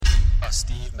a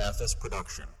Steve Mathis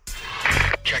production.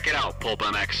 Check it out, Pulp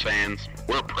MX fans.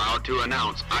 We're proud to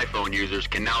announce iPhone users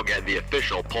can now get the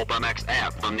official Pulp MX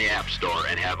app from the App Store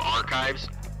and have archives,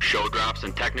 show drops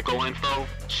and technical info,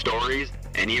 stories,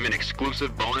 and even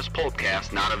exclusive bonus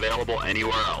Pulpcasts not available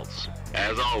anywhere else.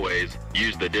 As always,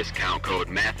 use the discount code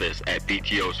MATHIS at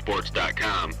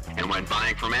BTOsports.com, and when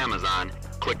buying from Amazon,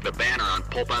 click the banner on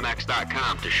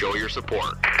PulpMX.com to show your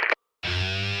support.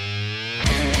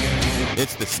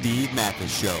 It's the Steve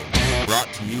Mathis Show, brought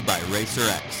to you by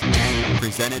RacerX,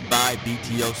 presented by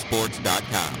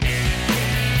BTOsports.com.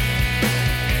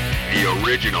 The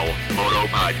original Moto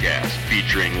Podcast,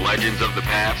 featuring legends of the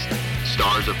past,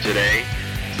 stars of today,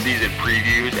 season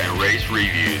previews and race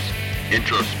reviews,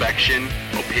 introspection,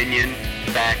 opinion,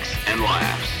 facts, and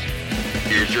laughs.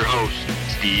 Here's your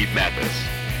host, Steve Mathis.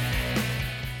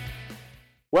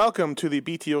 Welcome to the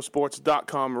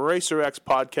BTOsports.com RacerX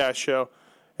podcast show.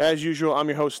 As usual, I'm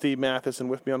your host, Steve Mathis, and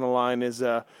with me on the line is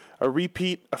a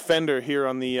repeat offender here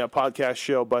on the podcast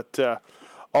show, but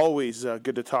always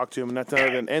good to talk to him, and that's none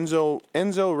other than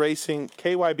Enzo Racing,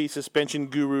 KYB suspension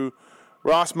guru,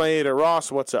 Ross Maeda.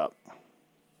 Ross, what's up?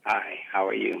 Hi, how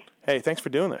are you? Hey, thanks for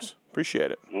doing this. Appreciate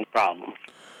it. No problem.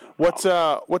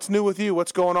 What's new with you?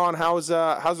 What's going on? How's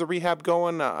the rehab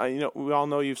going? We all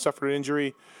know you've suffered an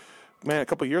injury, a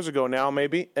couple of years ago now,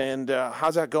 maybe. And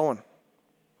how's that going?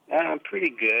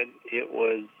 Pretty good. It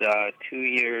was 2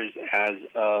 years as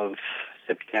of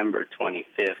September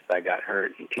 25th. I got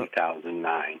hurt in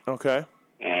 2009. Okay.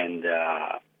 And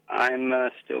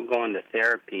I'm still going to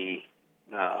therapy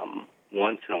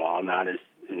once in a while, not as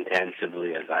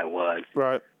intensively as I was.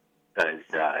 Right. Because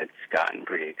it's gotten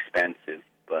pretty expensive.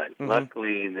 But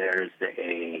luckily there's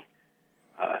a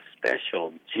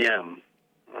special gym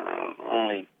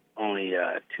only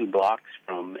 2 blocks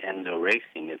from Enzo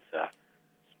Racing. It's a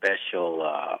special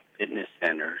fitness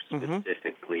center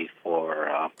specifically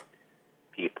for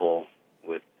people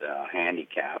with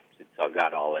handicaps. It's all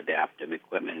got all adaptive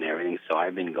equipment and everything. So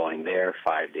I've been going there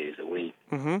 5 days a week,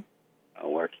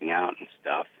 working out and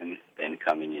stuff, and then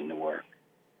coming into work.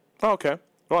 Oh, okay.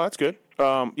 Well, that's good.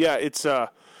 It's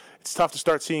tough to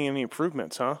start seeing any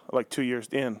improvements, huh? Like 2 years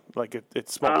in, like it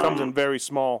comes in very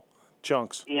small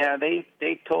chunks. Yeah, they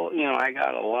told, I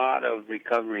got a lot of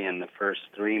recovery in the first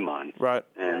 3 months. Right.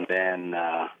 And then,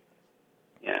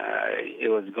 it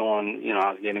was going,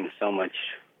 I was getting so much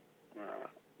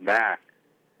back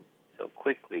so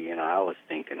quickly, I was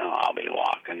thinking, I'll be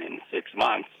walking in 6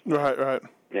 months. Right.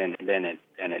 Then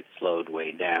it slowed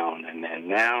way down. And then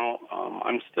now,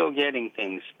 I'm still getting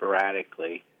things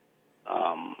sporadically.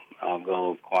 I'll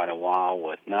go quite a while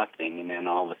with nothing, and then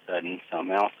all of a sudden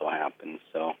something else will happen.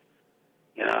 So,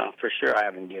 for sure I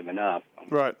haven't given up.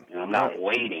 Right. I'm not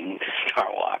waiting to start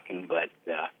walking, but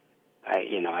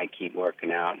I keep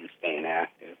working out and staying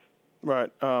active.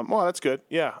 Right. Well, that's good.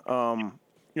 Yeah.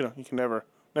 You can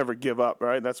never give up,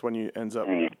 right? That's when you ends up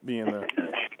being there.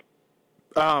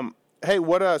 Hey,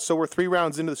 so we're 3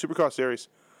 rounds into the Supercross series.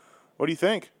 What do you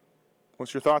think?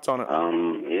 What's your thoughts on it?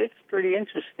 It's pretty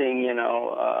interesting.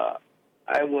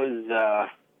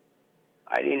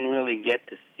 I didn't really get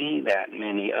to see that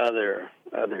many other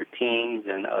teams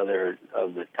and other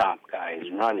of the top guys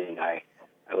running. I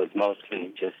was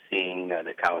mostly just seeing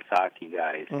the Kawasaki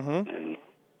guys, and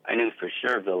I knew for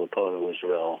sure Villopoto was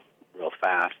real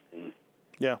fast and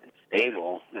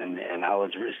stable, and I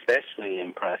was especially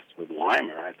impressed with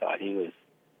Weimer. I thought he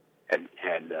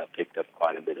had picked up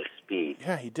quite a bit of speed.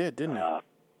 Yeah, he did, didn't he?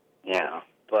 Yeah,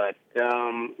 but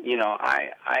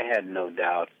I had no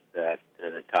doubts that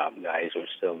the top guys were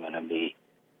still going to be,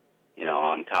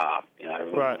 on top.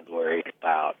 Everyone was worried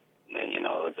about, it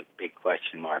was a big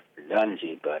question mark for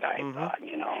Dungey, but I thought,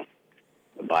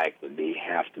 the bike would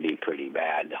have to be pretty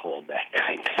bad to hold that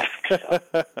guy back. So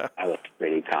I was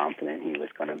pretty confident he was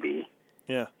going to be,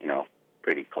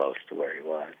 pretty close to where he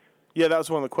was. Yeah, that was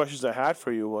one of the questions I had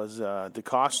for you was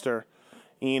DeCoster,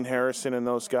 Ian Harrison, and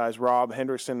those guys, Rob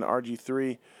Henderson,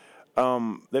 RG3.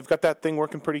 They've got that thing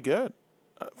working pretty good.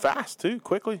 Fast, too,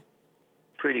 quickly.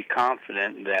 Pretty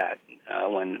confident that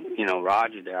when,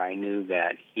 Roger there, I knew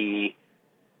that he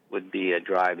would be a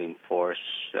driving force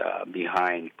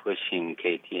behind pushing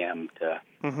KTM to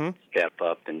step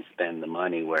up and spend the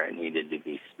money where it needed to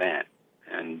be spent.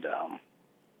 And,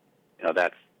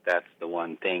 that's the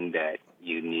one thing that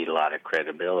you need a lot of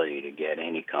credibility to get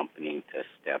any company to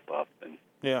step up and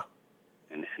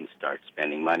start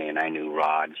spending money. And I knew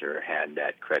Roger had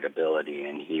that credibility,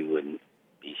 and he wouldn't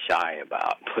be shy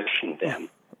about pushing them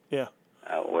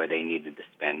where they needed to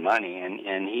spend money.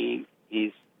 And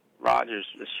Roger's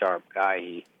a sharp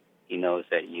guy. He knows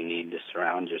that you need to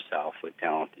surround yourself with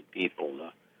talented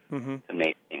people to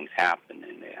make things happen.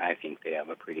 And I think they have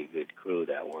a pretty good crew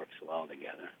that works well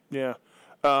together. Yeah.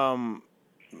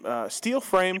 Steel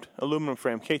framed, aluminum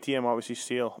frame. KTM obviously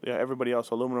steel. Yeah, everybody else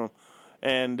aluminum.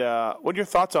 And what are your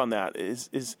thoughts on that?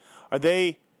 Are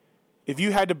they? If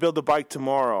you had to build a bike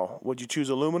tomorrow, would you choose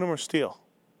aluminum or steel?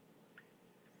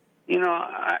 You know,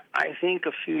 I think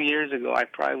a few years ago I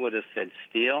probably would have said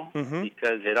steel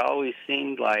because it always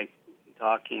seemed like,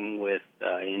 talking with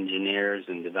engineers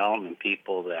and development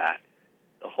people, that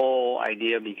the whole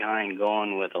idea behind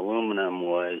going with aluminum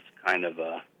was kind of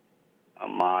a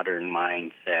modern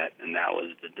mindset, and that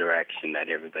was the direction that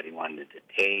everybody wanted to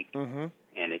take.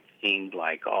 And it seemed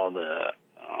like all the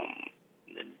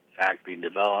factory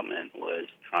development was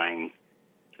trying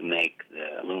to make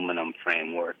the aluminum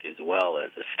frame work as well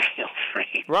as a steel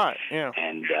frame. Right, yeah.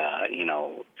 And,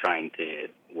 trying to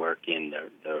work in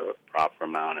the proper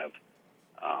amount of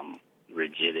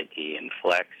rigidity and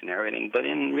flex and everything. But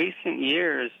in recent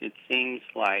years, it seems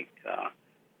like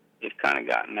they've kind of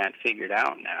gotten that figured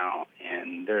out now.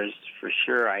 And there's for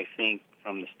sure, I think,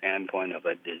 from the standpoint of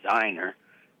a designer,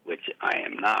 which I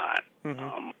am not,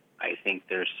 I think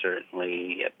there's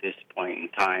certainly, at this point in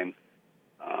time,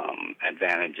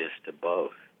 advantages to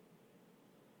both.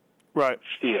 Right.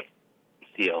 Steel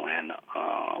and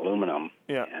aluminum.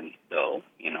 Yeah. And so,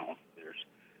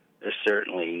 there's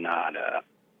certainly not a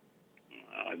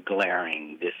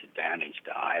glaring disadvantage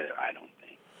to either, I don't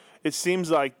think. It seems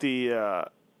like the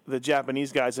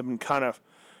Japanese guys have been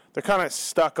they're kind of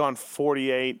stuck on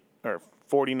 48 or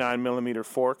 49 millimeter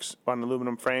forks on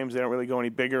aluminum frames. They don't really go any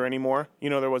bigger anymore.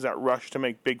 There was that rush to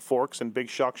make big forks and big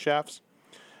shock shafts.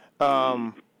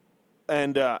 And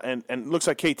it looks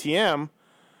like KTM,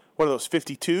 what are those,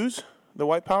 52s, the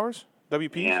White Powers,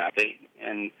 WPs? Yeah,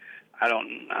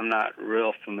 I'm not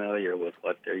real familiar with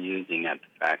what they're using at the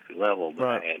factory level, but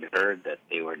right. I had heard that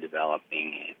they were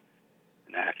developing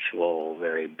an actual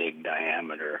very big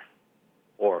diameter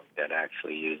fork that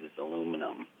actually uses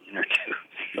aluminum inner tubes.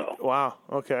 So, wow,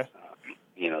 okay.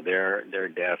 They're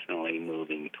definitely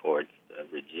moving towards the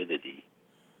rigidity.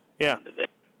 Yeah.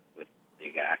 With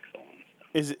big axle and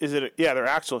stuff. Is it? Their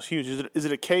axle is huge. Is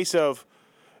it a case of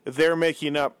they're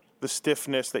making up the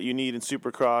stiffness that you need in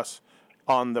Supercross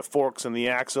on the forks and the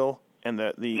axle, and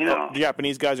the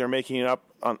Japanese guys are making it up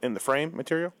in the frame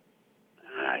material?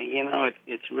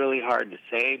 It's really hard to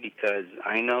say because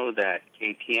I know that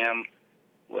KTM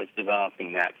was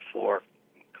developing that fork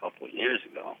a couple of years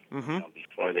ago,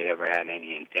 before they ever had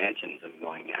any intentions of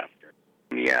going after.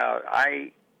 Yeah,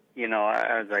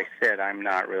 as I said, I'm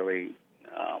not really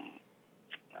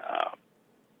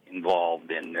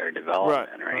involved in their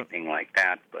development or anything like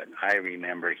that, but I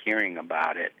remember hearing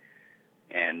about it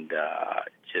and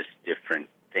just different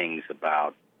things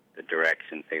about the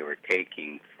directions they were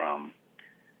taking from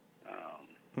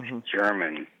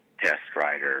German test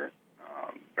rider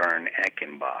Bernd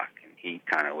Eckenbach, and he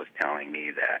kind of was telling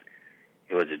me that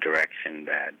it was a direction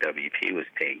that WP was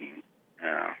taking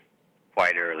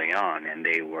quite early on, and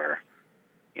they were,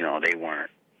 they weren't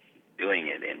doing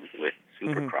it with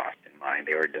Supercross in mind.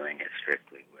 They were doing it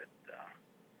strictly with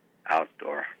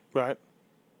outdoor. Right.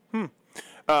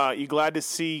 You glad to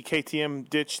see KTM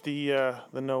ditch the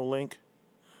no link?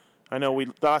 I know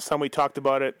last time we talked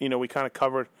about it, we kind of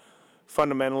covered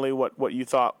fundamentally what you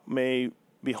thought may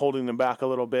be holding them back a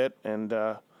little bit, and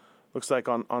looks like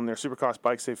on their Supercross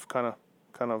bikes they've kind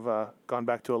of gone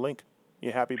back to a link.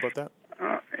 You happy about that?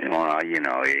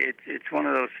 It's one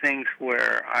of those things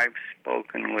where I've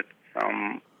spoken with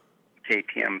some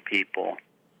KTM people,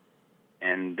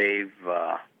 and they've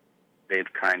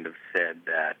kind of said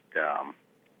that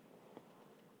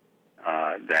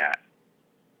that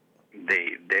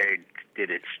they did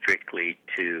it strictly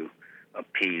to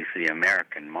appease the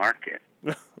American market.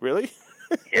 Really?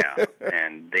 Yeah,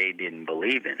 and they didn't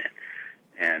believe in it.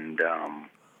 And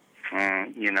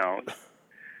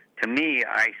to me,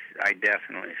 I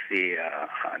definitely see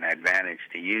an advantage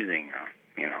to using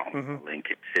a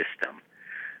linkage system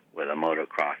with a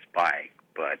motocross bike.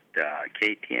 But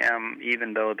KTM,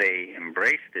 even though they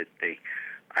embraced it,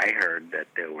 I heard that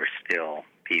there were still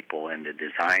people in the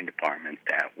design department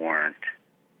that weren't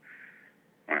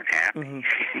happy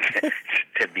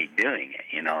to be doing it.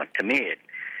 To me,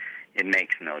 it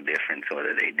makes no difference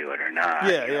whether they do it or not.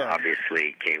 Yeah.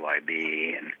 Obviously,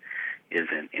 KYB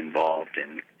isn't involved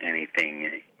in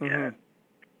anything.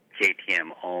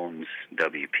 KTM owns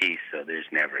WP, so there's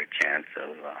never a chance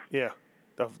of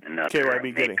another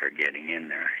KYB maker getting in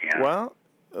there. Yeah. Well,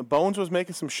 Bones was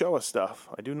making some Showa stuff.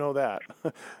 I do know that.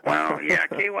 Well, yeah,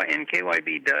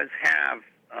 KYB does have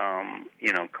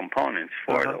components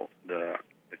for the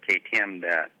KTM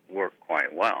that work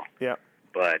quite well. Yeah.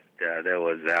 but there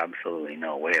was absolutely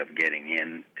no way of getting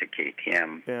in to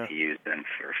KTM to use them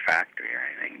for factory or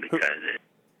anything because it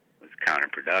was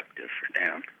counterproductive for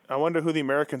them. I wonder who the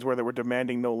Americans were that were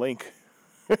demanding no link.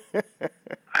 I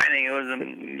think it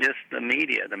was just the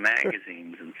media, the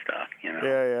magazines and stuff, you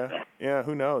know. Yeah,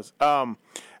 who knows?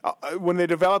 When they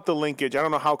developed the linkage, I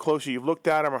don't know how closely you've looked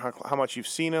at them or how much you've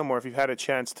seen them or if you've had a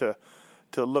chance to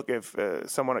look if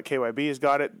someone at KYB has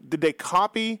got it. Did they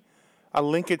copy a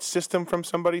linkage system from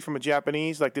somebody, from a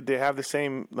Japanese? Like, did they have the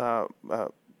same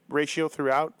ratio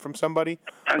throughout from somebody?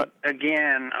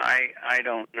 Again, I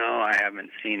don't know. I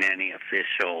haven't seen any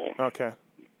official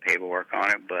paperwork on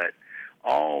it, but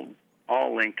all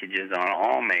linkages on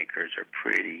all makers are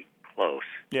pretty close.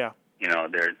 Yeah. You know,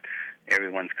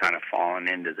 everyone's kind of fallen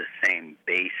into the same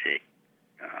basic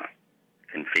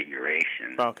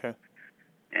configuration. Okay.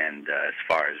 And as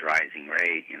far as rising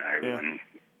rate, you know, everyone,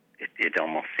 it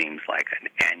almost seems like an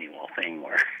annual thing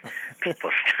where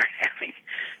people start having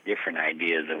different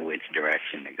ideas of which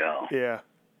direction to go.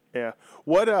 Yeah.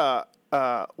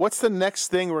 What's the next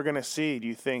thing we're going to see, do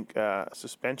you think,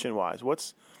 suspension-wise?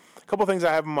 What's a couple things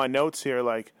I have in my notes here,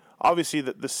 like obviously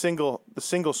the single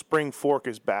spring fork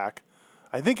is back.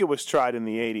 I think it was tried in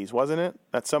the 80s, wasn't it?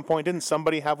 At some point, didn't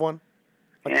somebody have one?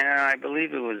 Yeah, I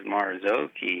believe it was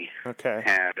Marzocchi. Okay.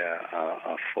 Had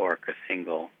a fork, a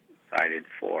single-sided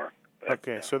fork.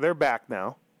 But, so they're back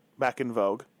now, back in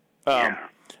vogue.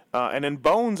 And in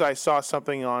Bones, I saw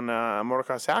something on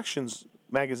Motocross Actions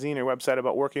magazine or website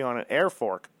about working on an air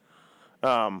fork.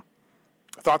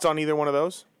 Thoughts on either one of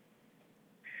those?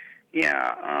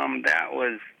 Yeah, that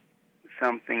was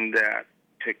something that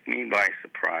took me by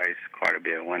surprise quite a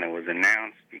bit when it was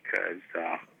announced because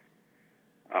the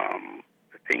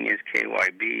thing is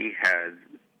KYB has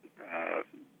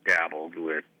dabbled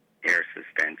with air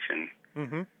suspension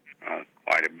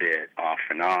quite a bit off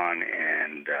and on,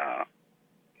 and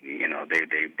you know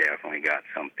they've definitely got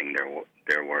something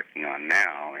they're working on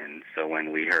now. And so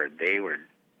when we heard they were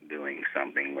doing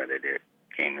something with it, it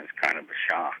came as kind of a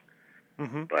shock.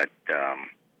 But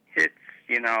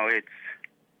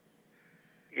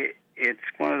it's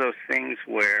one of those things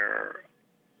where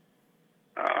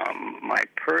my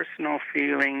personal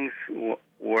feelings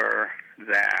were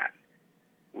that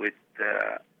with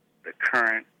the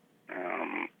current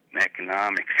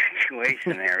economic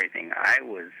situation and everything, I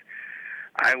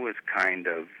was kind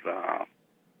of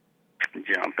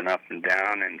jumping up and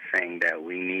down and saying that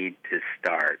we need to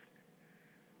start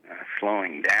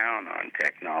slowing down on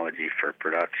technology for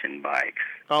production bikes.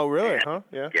 Oh, really? Huh?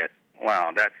 Yeah.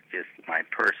 Well, that's just my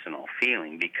personal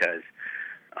feeling because,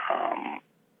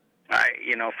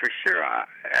 for sure,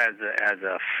 as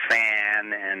a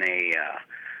fan and a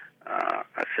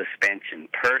suspension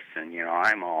person, you know,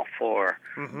 I'm all for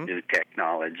new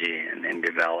technology and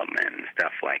development and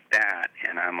stuff like that,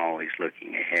 and I'm always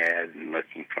looking ahead and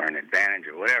looking for an advantage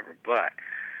or whatever. But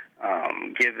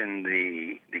given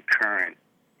the current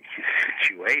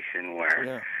situation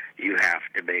where you have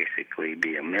to basically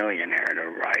be a millionaire to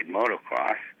ride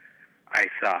motocross, I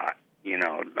thought, you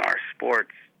know, our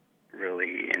sport's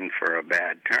really in for a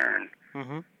bad turn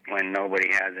when nobody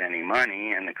has any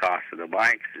money and the cost of the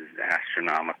bikes is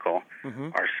astronomical.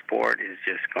 Our sport is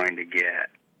just going to get,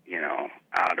 you know,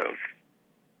 out of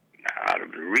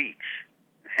the reach.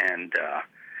 And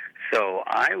so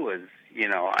I was, you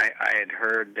know, I had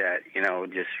heard that, you know,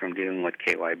 just from dealing with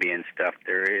KYB and stuff,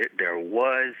 there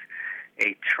was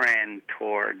a trend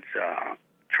towards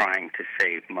trying to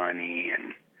save money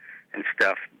and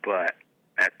stuff, but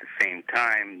at the same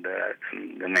time,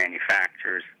 the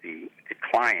manufacturers, the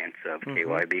clients of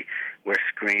KYB, were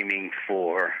screaming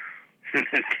for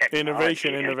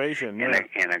innovation,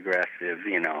 and aggressive,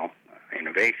 you know,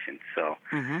 innovation. So,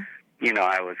 you know,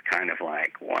 I was kind of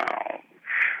like, wow,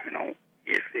 you know,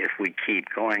 if we keep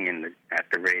going at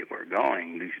the rate we're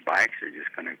going, these bikes are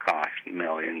just going to cost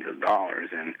millions of dollars,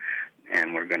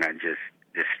 and we're going to just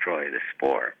destroy the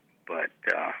sport. But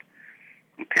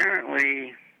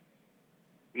apparently,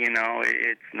 you know,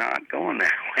 it's not going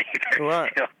that way. They're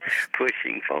still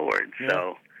pushing forward. Yeah.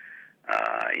 So,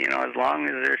 you know, as long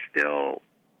as there's still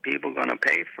people going to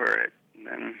pay for it,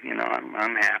 then, you know,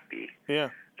 I'm happy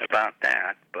about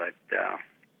that. But,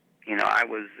 you know, I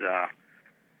was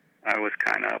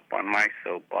kind of up on my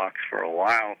soapbox for a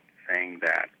while saying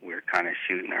that we're kind of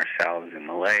shooting ourselves in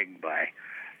the leg by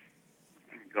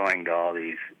going to all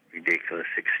these ridiculous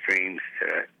extremes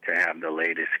to have the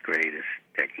latest, greatest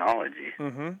technology.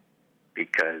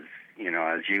 Because, you know,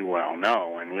 as you well know,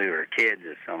 when we were kids,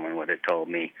 if someone would have told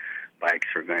me bikes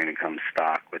were going to come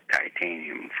stock with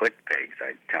titanium foot pegs,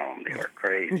 I'd tell them they were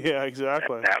crazy. Yeah,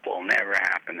 exactly. That will never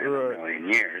happen in a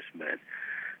million years. But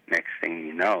next thing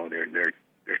you know, they're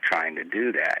trying to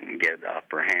do that and get the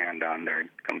upper hand on their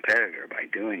competitor by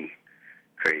doing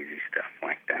crazy stuff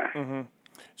like that. Mm-hmm.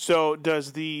 So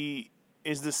is the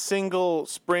single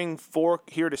spring fork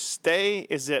here to stay?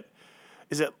 Is it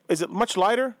much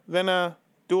lighter than a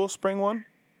dual spring one?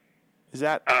 Is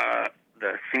that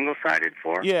the single-sided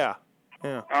fork? Yeah.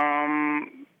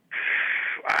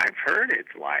 I've heard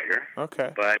it's lighter.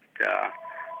 Okay. But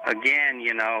again,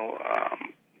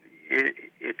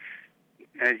 it's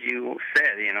as you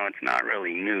said, it's not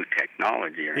really new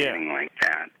technology or anything like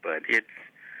that. But it's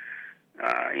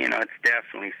it's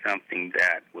definitely something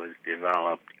that was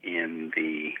developed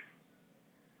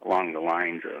along the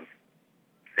lines of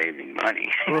saving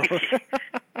money. I'm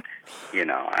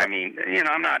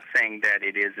not saying that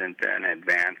it isn't an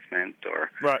advancement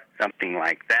or something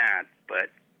like that, but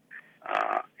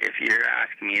if you're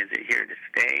asking me, is it here to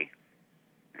stay?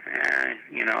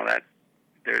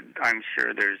 I'm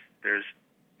sure there's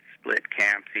split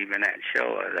camps even at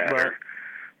Showa that are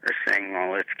saying,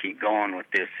 well, let's keep going with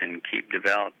this and keep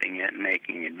developing it and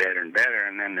making it better and better.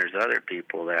 And then there's other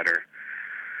people that are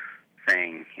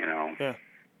saying,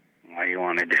 why you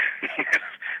want to do,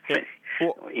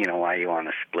 why you want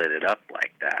to split it up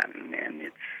like that? And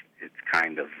it's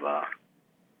kind of,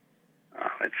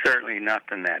 it's certainly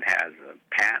nothing that has a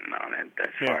patent on it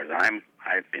as far as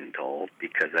I've been told,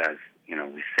 because as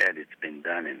we said, it's been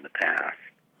done in the past.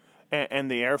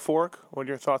 And the air fork, what are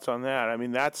your thoughts on that? I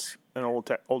mean, that's an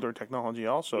older technology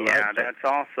also, right? Yeah, that's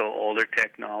also older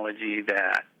technology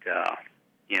that,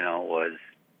 was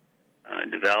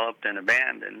developed and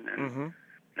abandoned, and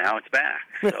now it's back.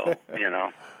 So,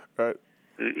 Right.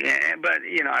 Yeah, but,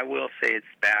 I will say it's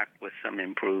back with some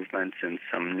improvements and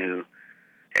some new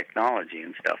technology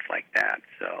and stuff like that.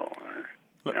 So,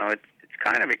 it's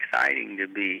kind of exciting to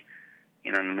be,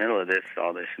 in the middle of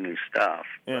all this new stuff,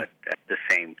 but at the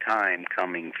same time,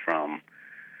 coming from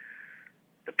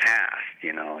the past,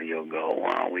 you'll go,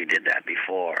 well, we did that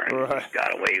before, and we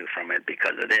got away from it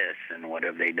because of this, and what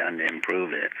have they done to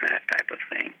improve it, and that type of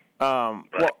thing.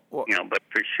 But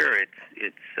for sure, it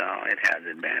has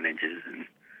advantages and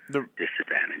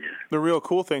disadvantages. The real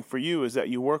cool thing for you is that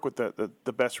you work with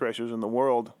the best racers in the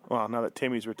world. Well, now that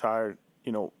Timmy's retired,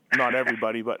 not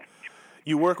everybody, but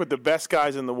you work with the best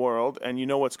guys in the world, and you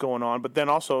know what's going on. But then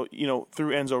also,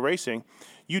 through Enzo Racing,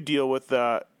 you deal with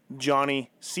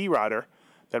Johnny C. Rider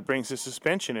that brings the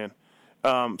suspension in.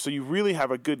 So you really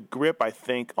have a good grip, I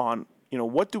think, on,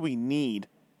 what do we need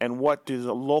and what does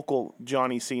a local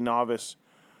Johnny C. novice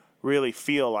really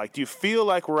feel like? Do you feel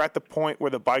like we're at the point where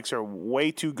the bikes are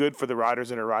way too good for the riders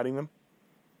that are riding them?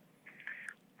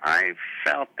 I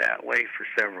felt that way for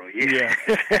several years,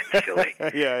 actually.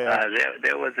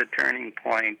 There was a turning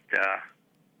point,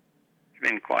 it's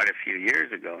been quite a few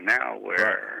years ago now,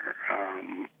 where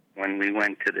when we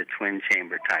went to the twin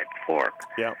chamber type fork,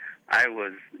 there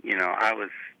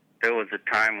was a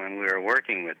time when we were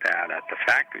working with that at the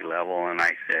factory level, and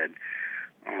I said,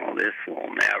 oh, this will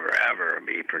never, ever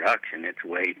be production. It's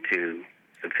way too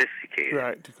sophisticated.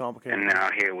 Right, too complicated. And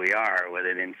now here we are with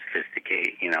it in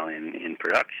sophisticated, in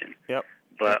production. Yep.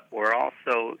 But we're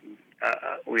also,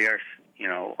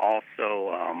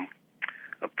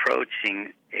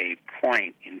 approaching a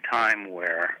point in time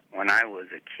where when I was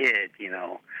a kid,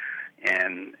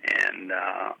 and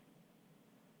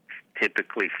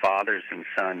typically fathers and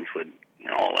sons would,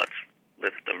 let's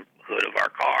lift the hood of our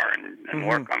car and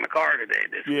work on the car today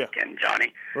this weekend,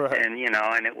 Johnny. Right. And,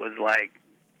 and it was like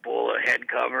pull a head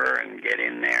cover and get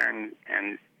in there and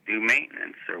do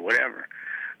maintenance or whatever.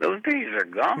 Those days are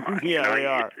gone. They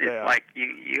are. It's like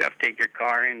you have to take your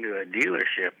car into a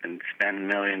dealership and spend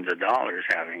millions of dollars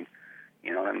having,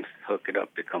 them hook it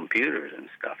up to computers and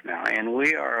stuff now. And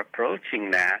we are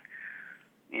approaching that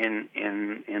in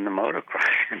the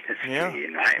motocross industry,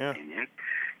 in my opinion.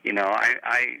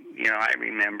 I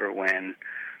remember when,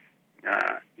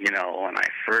 when I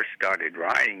first started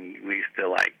riding, we used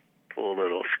to pull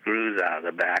little screws out of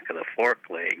the back of the fork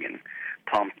leg and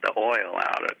pump the oil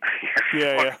out of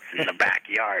your forks in the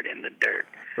backyard in the dirt.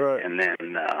 Right. And then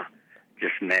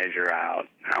just measure out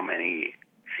how many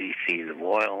cc's of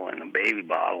oil in a baby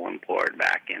bottle and pour it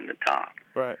back in the top.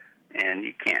 Right. And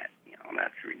you can't,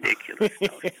 that's ridiculous.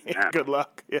 Good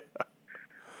luck. Yeah.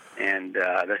 And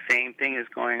the same thing is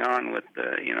going on with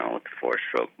the, with the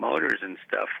four-stroke motors and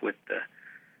stuff with the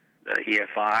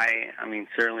EFI. I mean,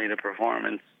 certainly the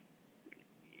performance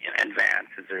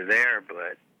advances are there,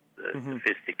 but the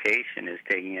sophistication is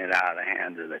taking it out of the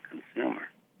hands of the consumer.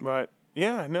 Right.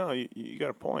 Yeah, no, you got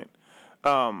a point.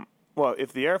 Well,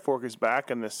 if the air fork is back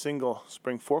and the single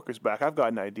spring fork is back, I've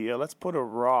got an idea. Let's put a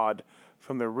rod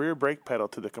from the rear brake pedal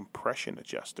to the compression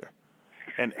adjuster.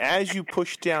 And as you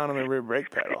push down on the rear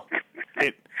brake pedal,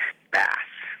 it... Bass.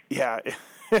 Yeah.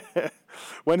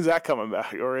 When's that coming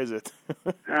back, or is it?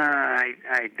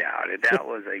 I doubt it. That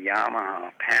was a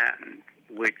Yamaha patent,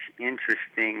 which,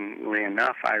 interestingly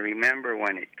enough, I remember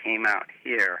when it came out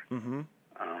here,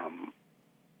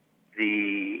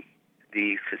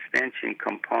 the suspension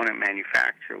component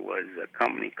manufacturer was a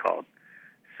company called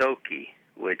Soki,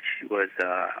 which was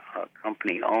a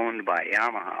company owned by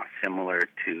Yamaha, similar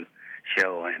to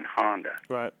Showa and Honda.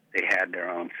 Right. They had their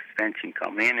own suspension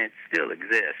company, and it still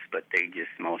exists, but they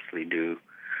just mostly do,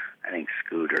 I think,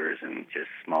 scooters and just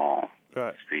small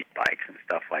street bikes and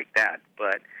stuff like that.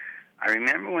 But I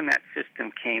remember when that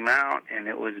system came out and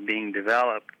it was being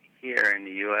developed here in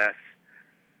the U.S.,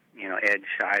 you know, Ed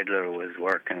Scheidler was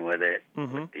working with it,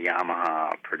 with the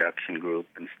Yamaha production group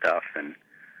and stuff, and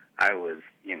I was,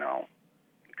 you know,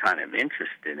 kind of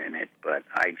interested in it, but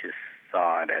I just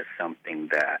saw it as something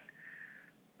that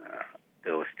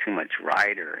there was too much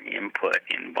rider input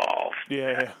involved.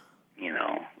 Yeah. You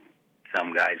know,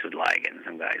 some guys would like it and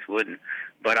some guys wouldn't.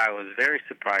 But I was very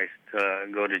surprised to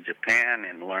go to Japan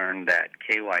and learn that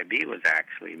KYB was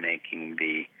actually making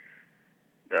the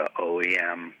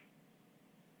OEM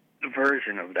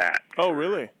version of that. Oh,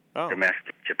 really? Oh.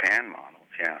 Domestic Japan models,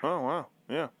 yeah. Oh, wow.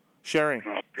 Yeah. Sharing.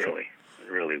 Oh,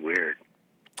 really weird.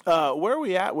 Where are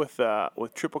we at with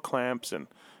triple clamps and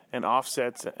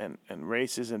offsets and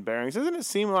races and bearings? Doesn't it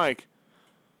seem like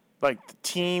the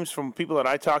teams, from people that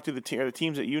I talk to, the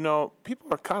teams that you know, people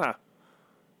are kind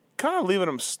of leaving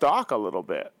them stock a little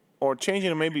bit, or changing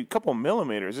them maybe a couple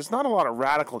millimeters. It's not a lot of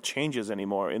radical changes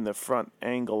anymore in the front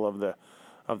angle of the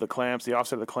clamps, the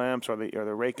offset of the clamps, or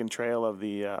the rake and trail of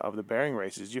the bearing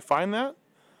races. Do you find that?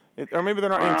 Or maybe they're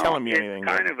not even telling me anything.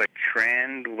 It's kind of a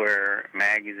trend where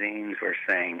magazines were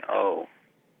saying, "Oh,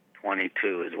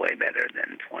 22 is way better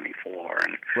than 24,"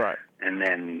 and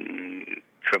then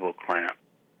triple clamp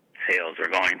sales are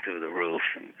going through the roof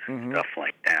and stuff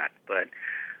like that. But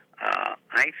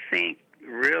I think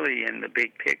really in the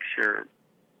big picture,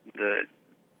 the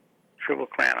triple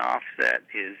clamp offset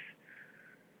is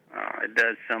it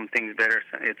does some things better.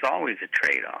 It's always a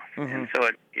trade-off, and so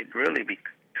it really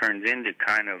turns into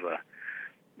kind of a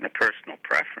personal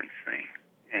preference thing.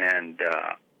 And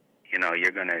you know,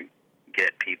 you're going to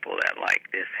get people that like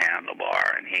this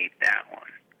handlebar and hate that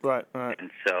one. Right.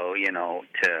 And so, you know,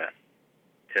 to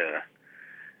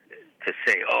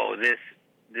say, oh, this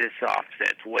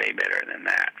offset's way better than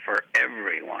that for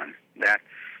everyone, that's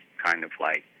kind of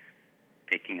like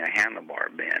picking a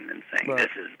handlebar bend and saying this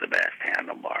is the best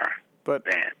handlebar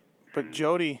bend. But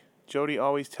Jody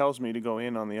always tells me to go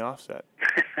in on the offset.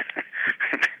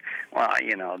 Well,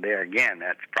 you know, there again,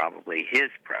 that's probably his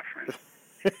preference.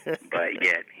 But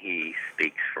yet he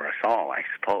speaks for us all, I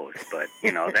suppose. But,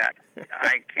 you know, that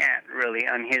I can't really,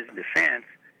 on his defense,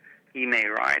 he may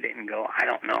ride it and go, I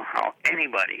don't know how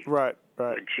anybody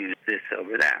would choose this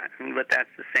over that. But that's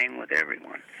the same with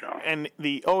everyone. So. And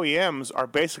the OEMs are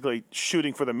basically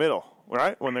shooting for the middle,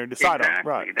 right, when they're deciding.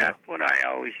 Exactly. Right. That's what I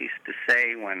always used to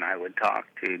say when I would talk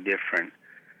to different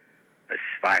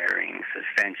aspiring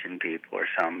suspension people or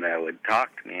some that would talk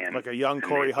to me. Like a young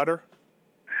Corey Hutter?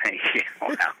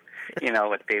 Well, you know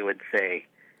what they would say,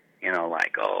 you know,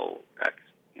 like, oh, that's,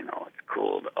 you know, it's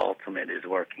cool. The Ultimate is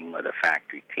working with a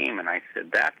factory team. And I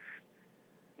said, that's,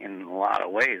 in a lot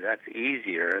of ways, that's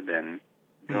easier than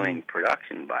doing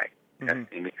production bike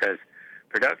testing, because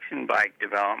production bike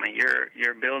development,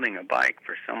 you're building a bike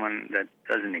for someone that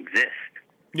doesn't exist.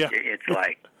 Yeah. It's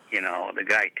like, you know, the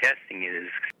guy testing it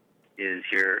is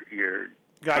you're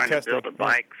trying to build a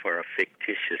bike for a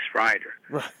fictitious rider.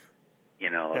 Right. You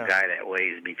know, a guy that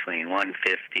weighs between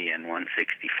 150 and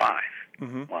 165.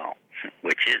 Well,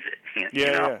 which is it? You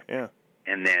know? Yeah.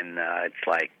 And then it's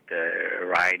like the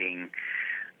riding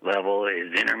level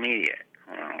is intermediate.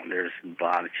 There's a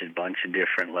bunch of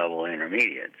different level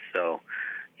intermediates. So,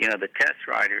 you know, the test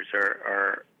riders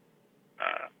are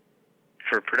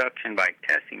for production bike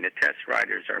testing, the test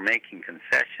riders are making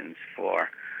concessions for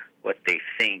what they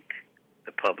think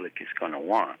the public is going to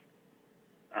want.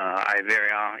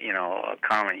 A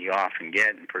comment you often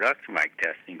get in production bike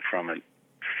testing from a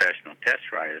professional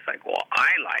test rider is like, well, I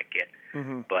like it,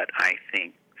 but I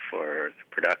think for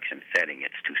the production setting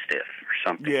it's too stiff or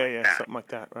something like that. Something like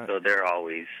that, right. So they're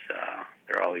always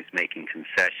making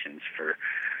concessions for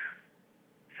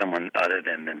someone other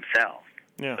than themselves.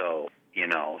 Yeah. So, you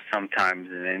know, sometimes,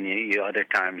 and then other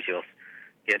times you'll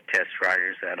get test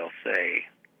riders that'll say,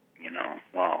 you know,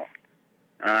 well,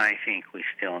 I think we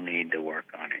still need to work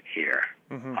on it here.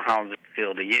 How does it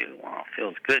feel to you? Well, it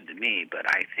feels good to me, but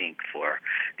I think for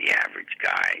the average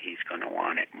guy, he's going to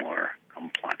want it more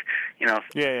compliant.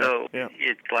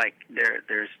 It's like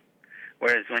there's.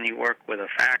 Whereas when you work with a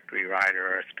factory rider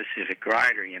or a specific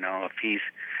rider, if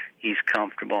he's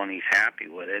comfortable and he's happy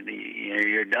with it,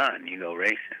 you're done. You go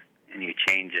racing and you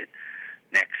change it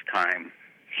next time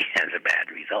he has a bad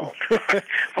result,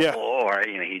 or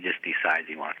he just decides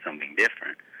he wants something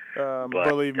different.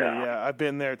 Believe me, I've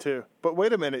been there too. But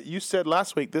wait a minute, you said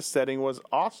last week this setting was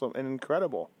awesome and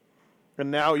incredible,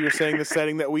 and now you're saying the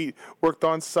setting that we worked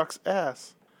on sucks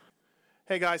ass.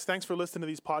 Hey guys, thanks for listening to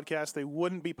these podcasts. They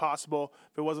wouldn't be possible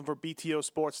if it wasn't for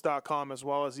BTOsports.com as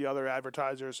well as the other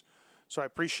advertisers. So I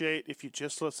appreciate if you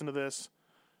just listen to this,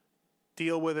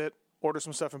 deal with it, order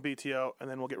some stuff from BTO, and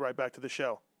then we'll get right back to the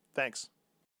show. Thanks.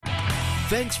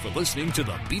 Thanks for listening to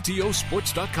the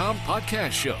BTOsports.com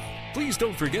podcast show. Please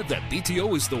don't forget that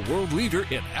BTO is the world leader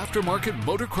in aftermarket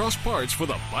motocross parts for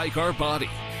the bike or body.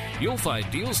 You'll find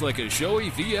deals like a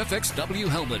Shoei VFXW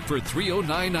helmet for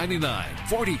 $309.99,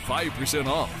 45%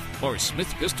 off, or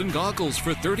Smith Piston goggles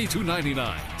for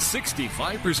 $32.99,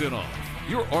 65% off.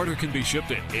 Your order can be shipped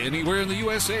to anywhere in the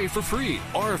USA for free,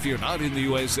 or if you're not in the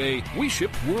USA, we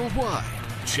ship worldwide.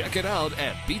 Check it out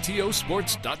at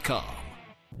BTOsports.com.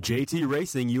 JT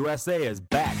Racing USA is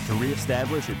back to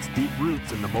reestablish its deep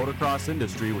roots in the motocross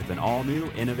industry with an all-new,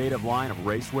 innovative line of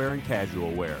racewear and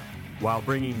casual wear. While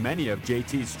bringing many of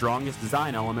JT's strongest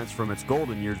design elements from its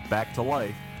golden years back to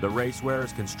life, the racewear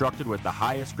is constructed with the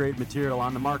highest grade material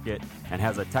on the market and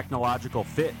has a technological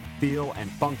fit, feel,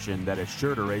 and function that is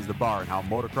sure to raise the bar in how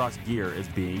motocross gear is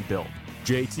being built.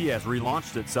 JT has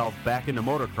relaunched itself back into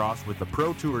motocross with the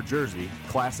Pro Tour jersey,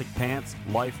 classic pants,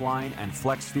 Lifeline, and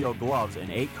Flex Feel gloves in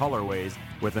 8 colorways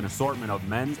with an assortment of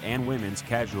men's and women's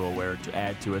casual wear to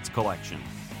add to its collection.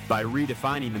 By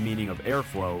redefining the meaning of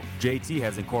airflow, JT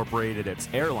has incorporated its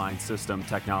airline system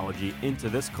technology into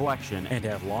this collection and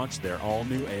have launched their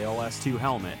all-new ALS2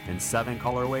 helmet in 7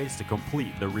 colorways to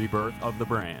complete the rebirth of the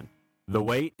brand. The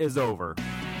wait is over.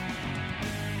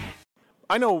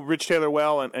 I know Rich Taylor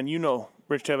well, and you know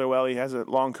Rich Taylor well. He has a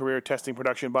long career testing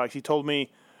production bikes. He told me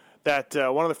that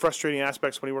one of the frustrating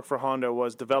aspects when he worked for Honda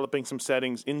was developing some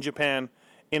settings in Japan,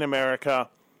 in America.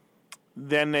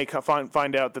 Then they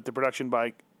find out that the production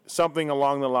bike, something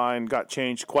along the line got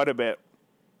changed quite a bit,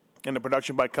 and the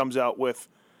production bike comes out with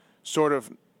sort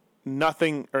of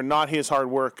nothing or not his hard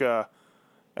work at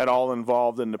all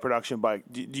involved in the production bike.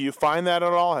 Do you find that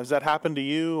at all? Has that happened to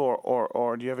you,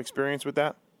 or do you have experience with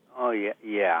that? Oh,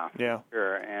 yeah,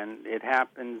 sure. And it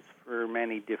happens for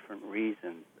many different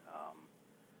reasons.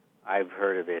 I've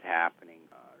heard of it happening,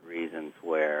 reasons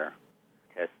where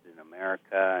tested in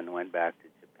America and went back to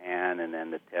Japan, and then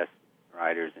the test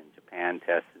riders in Japan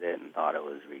tested it and thought it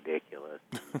was ridiculous,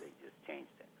 and they just changed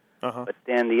it. But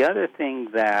then the other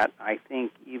thing that I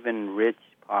think even Rich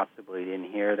possibly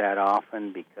didn't hear that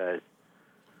often, because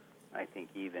I think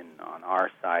even on our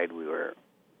side we were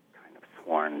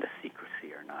sworn to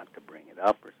secrecy or not to bring it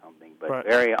up or something, but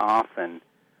very often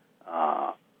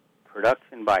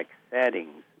production bike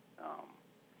settings,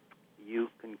 you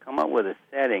can come up with a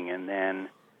setting and then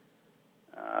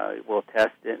we'll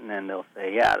test it, and then they'll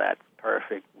say, yeah, that's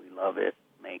perfect, we love it,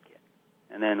 make it.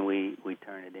 And then we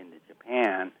turn it into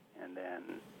Japan, and then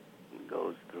it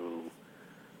goes through,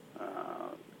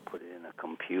 put it in a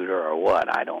computer or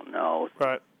what, I don't know.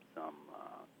 Some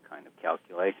kind of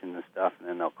calculations and stuff, and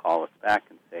then they'll call us back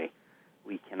and say,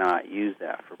 we cannot use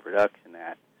that for production.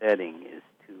 That setting is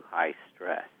too high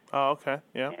stress. Oh, okay,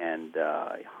 yeah. And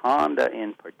Honda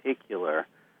in particular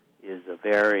is a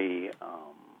very,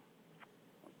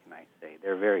 what can I say,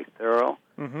 they're very thorough,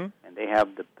 and they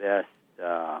have the best,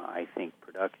 I think,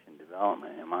 production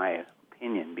development, in my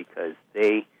opinion, because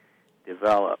they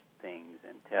develop things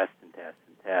and test and test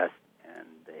and test, and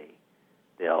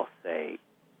they'll say,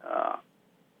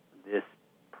 this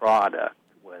product,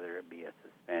 whether it be a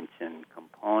suspension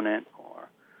component or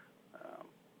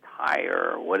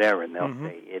tire or whatever, and they'll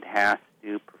say it has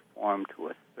to perform to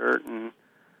a certain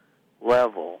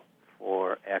level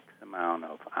for X amount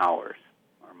of hours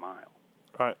or miles.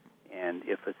 Right. And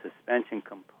if a suspension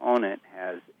component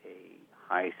has a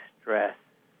high stress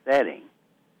setting,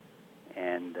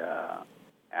 and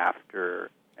after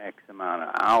X amount of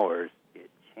hours, it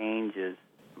changes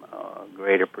a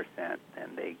greater percent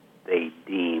than they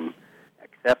deem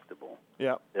acceptable,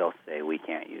 they'll say we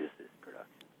can't use this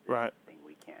production.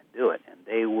 We can't do it, and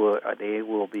they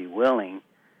will be willing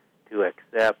to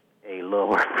accept a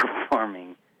lower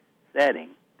performing setting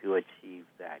to achieve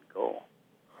that goal.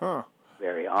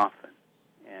 Very often,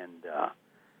 and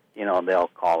they'll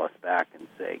call us back and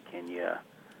say, can you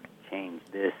change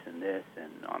this and this?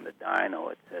 And on the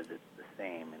dyno, it says it's the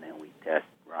same, and then we test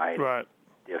right.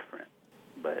 Different.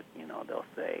 But, they'll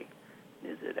say,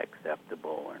 is it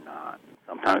acceptable or not? And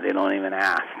sometimes they don't even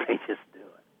ask. They just do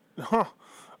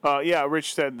it. Yeah,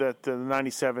 Rich said that the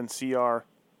 97 CR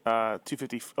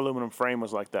 250 aluminum frame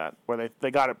was like that, where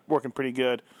they got it working pretty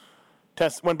good.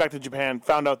 Went back to Japan,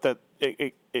 found out that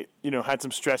it had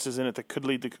some stresses in it that could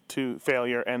lead to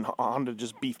failure, and Honda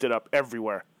just beefed it up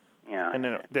everywhere. Yeah. And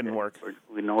then it didn't work.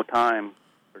 With no time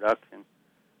production,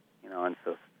 and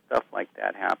so stuff like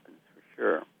that happens for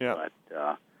sure. Yeah. But,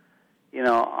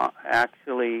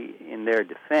 actually, in their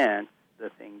defense, the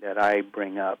thing that I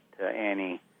bring up to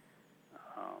any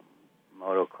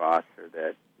motocrosser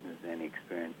that has any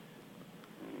experience,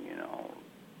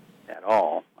 at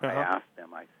all, I ask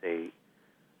them, I say,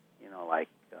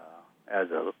 as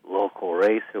a local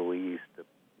racer, we used to,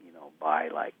 buy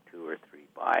like 2 or 3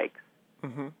 bikes,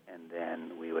 and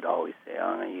then we would always say,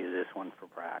 I'm going to use this one for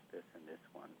practice and this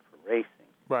one for racing.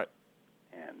 Right.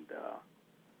 And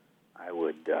I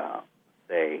would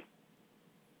say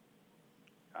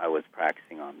I was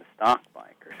practicing on the stock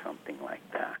bike or something like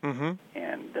that. Mm-hmm.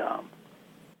 And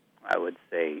I would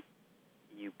say,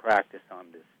 you practice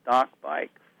on this stock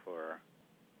bike for,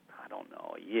 I don't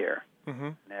know, a year. Mm-hmm.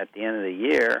 And at the end of the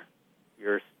year,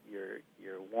 your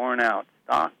worn-out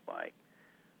stock bike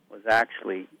was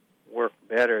actually worked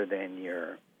better than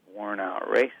your worn-out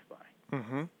race bike.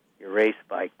 Mm-hmm. Your race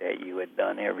bike that you had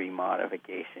done every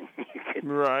modification you could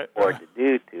right. afford to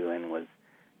do to, and was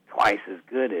twice as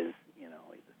good as,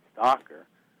 the stocker.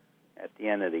 At the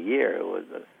end of the year, it was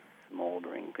a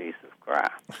smoldering piece of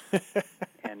crap.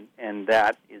 and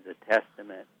that is a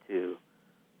testament to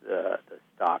the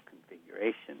stock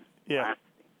configuration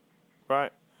lasting.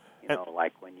 Right.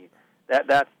 Like when you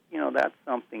that's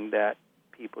something that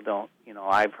people don't.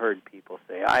 I've heard people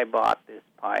say, I bought this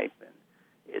pipe and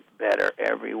it's better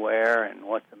everywhere, and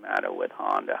what's the matter with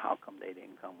Honda? How come they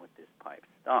didn't come with this pipe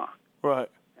stock? Right.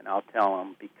 And I'll tell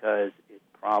them, because it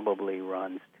probably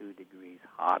runs 2 degrees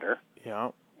hotter. Yeah.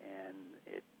 And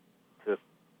it took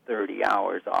 30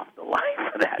 hours off the life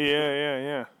of that.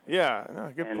 Yeah.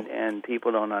 No, good point. And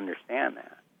people don't understand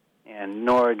that. And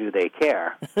nor do they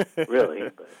care, really.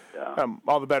 But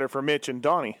all the better for Mitch and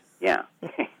Donnie. Yeah.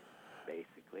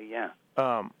 Basically, yeah.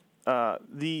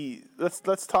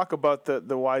 Let's talk about the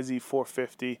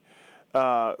YZ450.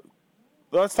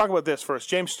 Let's talk about this first.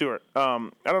 James Stewart. I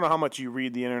don't know how much you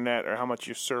read the internet or how much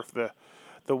you surf the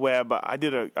web. I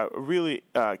did a really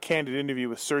candid interview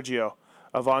with Sergio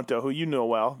Avanto, who you know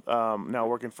well, now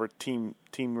working for Team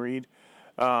Reed,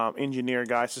 engineer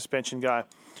guy, suspension guy.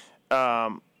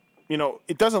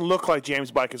 It doesn't look like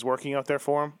James' bike is working out there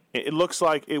for him. It looks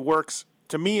like it works.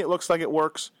 To me, it looks like it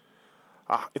works.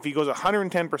 If he goes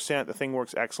 110%, the thing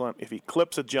works excellent. If he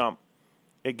clips a jump,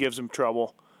 it gives him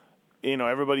trouble.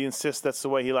 Everybody insists that's the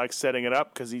way he likes setting it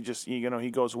up, because he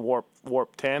goes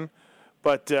warp 10.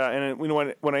 But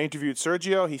when I interviewed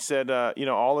Sergio, he said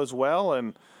all is well,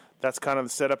 and that's kind of the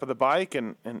setup of the bike,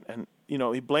 and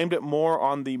he blamed it more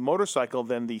on the motorcycle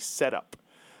than the setup.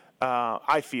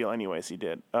 I feel, anyways, he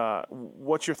did.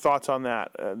 What's your thoughts on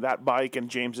that bike and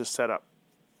James's setup?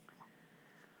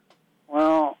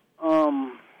 Well,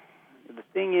 the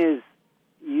thing is,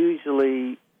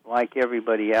 usually, like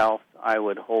everybody else, I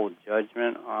would hold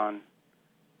judgment on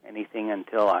anything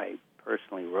until I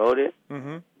personally rode it.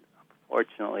 Mm-hmm.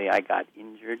 Fortunately, I got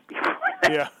injured before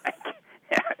that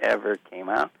ever came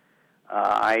out.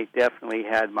 I definitely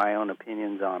had my own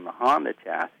opinions on the Honda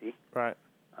chassis. Right.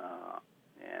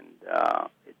 And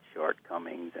its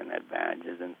shortcomings and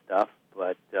advantages and stuff.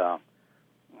 But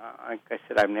like I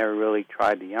said, I've never really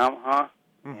tried the Yamaha.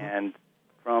 Mm-hmm. And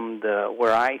from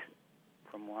where I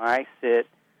sit,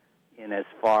 in as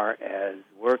far as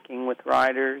working with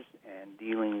riders and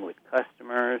dealing with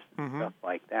customers and stuff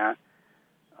like that,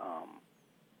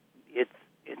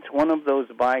 it's one of those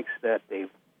bikes that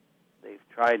they've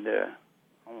tried to,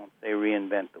 I won't say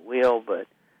reinvent the wheel, but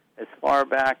as far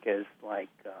back as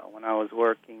when I was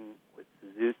working with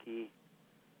Suzuki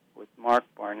with Mark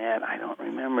Barnett, I don't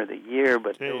remember the year,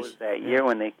 but it was that year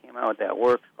when they came out with that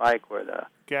works bike where the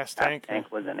gas tank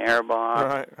was an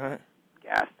airbox. Right.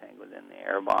 Gas tank was in the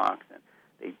airbox, and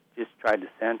they just tried to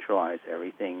centralize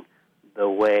everything the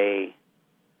way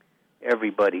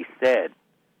everybody said,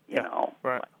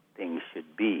 right. things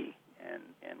should be, and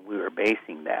we were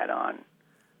basing that on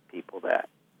people that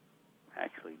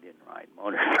actually didn't ride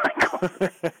motorcycles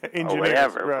or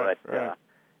whatever, right.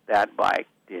 That bike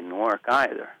didn't work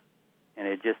either. And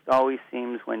it just always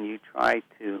seems when you try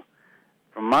to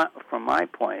from my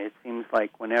point, it seems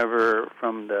like whenever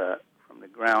from the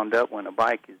ground up, when a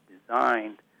bike is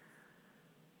designed,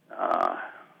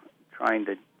 trying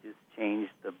to just change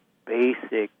the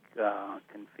basic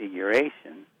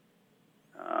configuration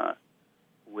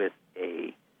with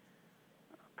a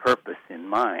purpose in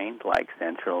mind, like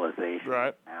centralization,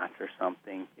 right, mass or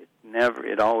something.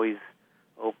 It always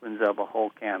opens up a whole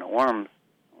can of worms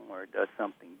where it does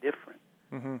something different.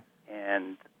 Mm-hmm.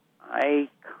 And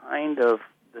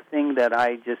the thing that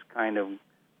I just kind of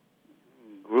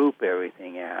group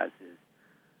everything as is,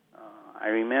 I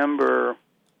remember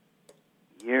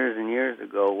years and years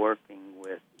ago working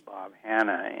with Bob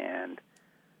Hanna, and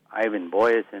Ivan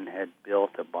Boyasin had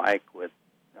built a bike with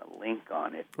a link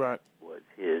on it. Right. It was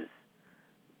his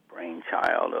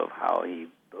brainchild of how he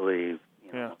believed,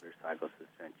 motorcycle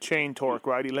suspension. Chain torque,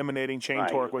 right? Eliminating chain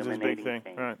torque was his big thing.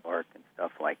 Chain right. torque and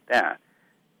stuff like that.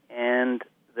 And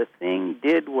the thing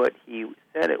did what he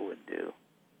said it would do,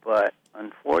 but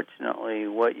unfortunately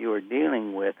what you were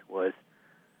dealing with was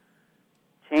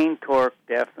chain torque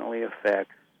definitely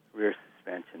affects rear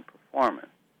suspension performance.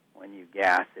 When you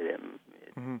gas it,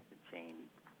 mm-hmm. the chain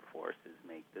forces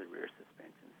make the rear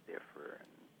suspension stiffer and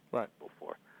right. so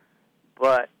forth.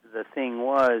 But the thing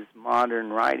was,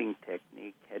 modern riding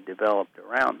technique had developed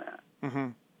around that. Mm-hmm.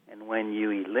 And when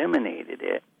you eliminated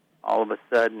it, all of a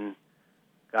sudden,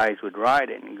 guys would ride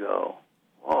it and go,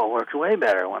 "Whoa, it works way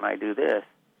better when I do this."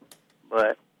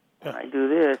 But when I do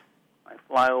this, I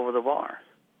fly over the bars.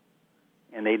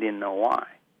 And they didn't know why.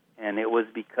 And it was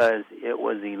because it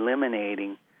was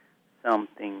eliminating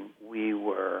something we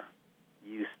were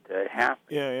used to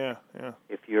happening. Yeah.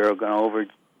 If you're going to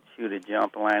overshoot a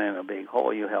jump and land in a big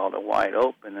hole, you held it wide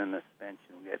open, and the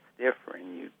suspension would get stiffer,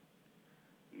 and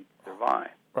you'd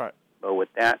survive. Right. But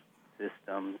with that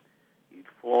system, you'd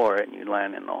floor it, and you'd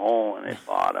land in the hole, and it'd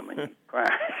bottom, and you'd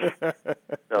crash.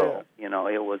 So,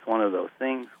 it was one of those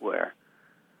things where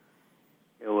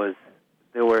there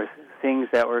were things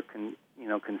that were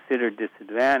considered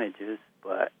disadvantages,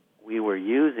 but we were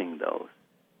using those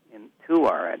to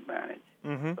our advantage,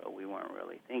 mm-hmm. but we weren't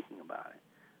really thinking about it.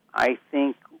 I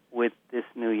think with this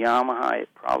new Yamaha, it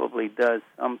probably does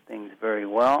some things very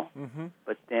well, mm-hmm.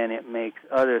 but then it makes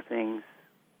other things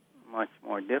much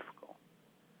more difficult.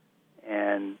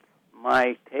 And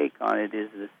my take on it is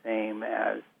the same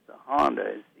as the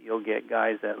Honda. Is you'll get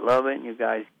guys that love it, and you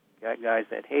guys got guys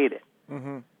that hate it.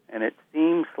 Mm-hmm. And it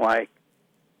seems like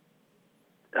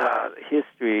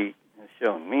history has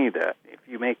shown me that if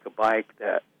you make a bike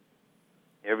that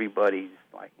everybody's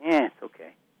like, it's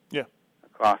okay. Yeah.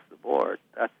 Across the board,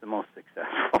 that's the most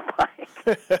successful bike.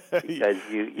 Because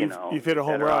you've hit a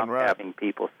home run, right? Having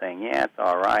people saying, it's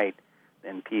all right,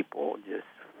 than people just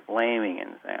flaming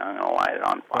and saying, I'm going to light it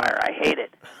on fire. I hate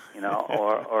it.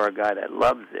 Or a guy that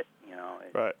loves it.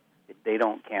 Right. They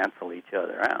don't cancel each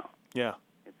other out. Yeah.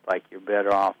 It's like you're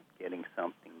better off getting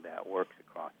something that works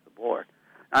across the board.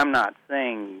 I'm not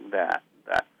saying that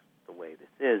that's the way this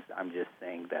is. I'm just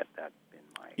saying that that's been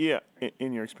my experience. Yeah,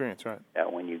 in your experience, right.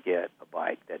 That when you get a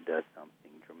bike that does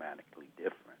something dramatically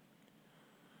different.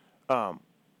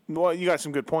 Well, you got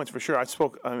some good points for sure.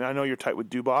 I know you're tight with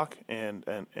Dubach and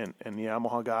the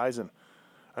Yamaha guys, and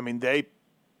I mean they,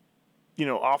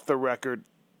 off the record,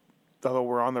 although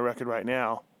we're on the record right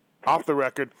now, off the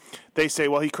record, they say,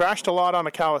 well, he crashed a lot on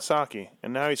a Kawasaki,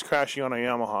 and now he's crashing on a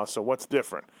Yamaha. So what's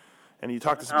different? And you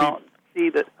talk to some people. See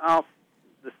that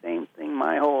the same thing.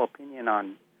 My whole opinion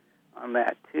on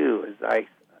that too is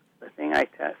the thing I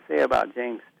say about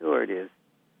James Stewart is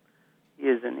he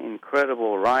is an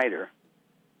incredible rider,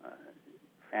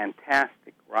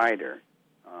 fantastic rider,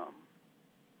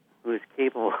 who is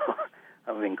capable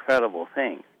of incredible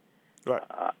things. Right.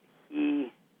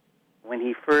 When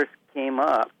he first came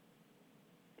up,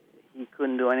 he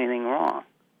couldn't do anything wrong.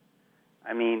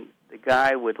 I mean, the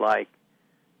guy would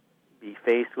be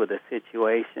faced with a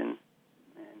situation,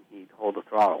 and he'd hold the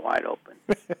throttle wide open,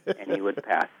 and he would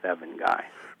pass 7 guys.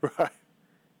 Right.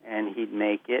 And he'd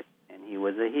make it, and he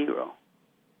was a hero.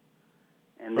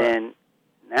 And then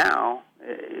now,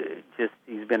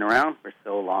 he's been around for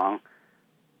so long,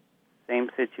 same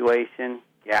situation,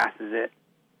 gasses it,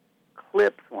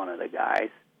 clips one of the guys,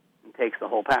 and takes the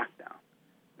whole pack down.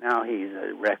 Now he's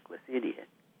a reckless idiot.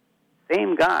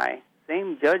 Same guy,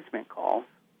 same judgment calls,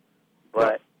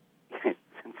 but since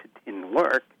it didn't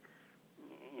work,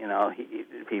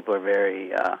 people are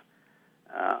very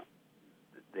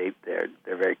they're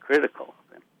very critical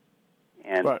of him.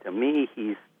 And to me,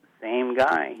 he's the same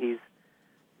guy. He's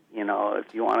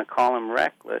if you want to call him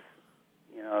reckless,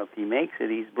 if he makes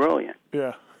it, he's brilliant.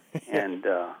 Yeah. And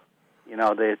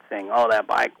they're saying, "Oh, that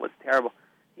bike was terrible."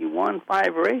 he won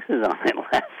 5 races on it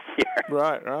last year.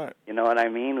 Right. You know what I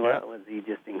mean? Yeah. Was he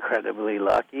just incredibly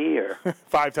lucky, or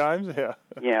 5 times? Yeah.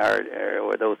 Yeah, or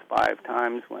were those 5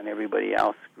 times when everybody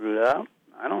else screwed up?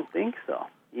 I don't think so.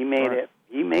 He made it.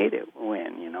 He made it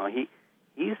win. You know,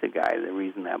 he's the guy, the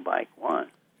reason that bike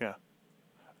won. Yeah.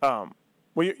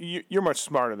 Well, you're much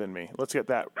smarter than me. Let's get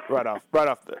that right off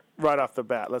the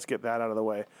bat. Let's get that out of the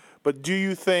way. But do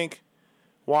you think,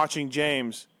 watching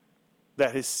James,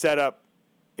 that his setup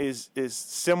is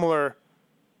similar?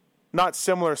 Not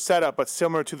similar setup, but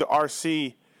similar to the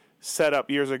RC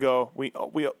setup years ago. When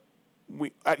I was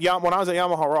at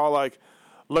Yamaha, we're all like,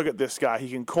 look at this guy. He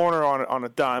can corner on a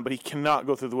dime, but he cannot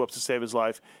go through the whoops to save his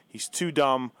life. He's too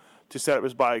dumb to set up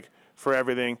his bike for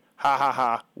everything. Ha ha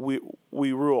ha.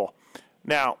 We rule.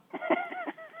 Now,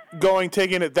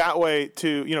 taking it that way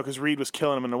to, because Reed was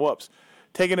killing him in the whoops.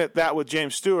 Taking it that with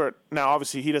James Stewart, now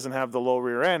obviously he doesn't have the low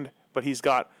rear end, but he's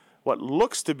got what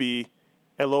looks to be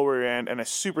a low rear end and a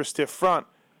super stiff front.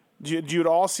 Do you at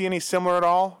all see any similar at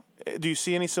all? Do you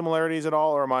see any similarities at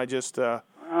all, or am I just... Well,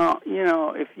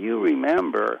 if you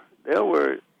remember, there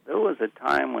was a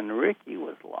time when Ricky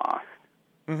was lost.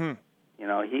 Mm-hmm.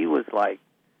 He was like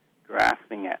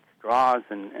grasping at straws,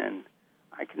 and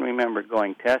I can remember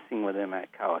going testing with him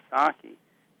at Kawasaki,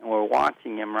 and we're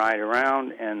watching him ride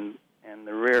around, and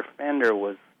the rear fender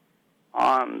was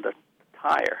on the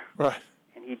tire. Right.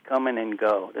 And he'd come in and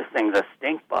go, "This thing's a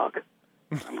stink bug.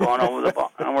 I'm going over the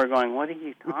ball." And we're going, "What are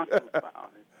you talking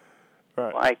about?"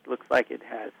 The bike looks like it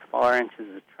has 4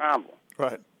 inches of travel.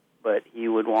 Right. But he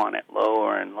would want it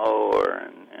lower and lower,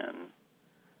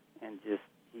 and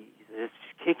he's just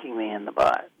kicking me in the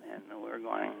butt. And we're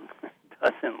going, it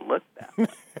doesn't look that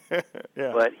way.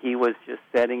 Yeah. But he was just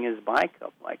setting his bike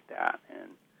up like that.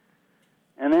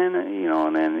 And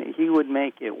then he would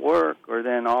make it work, or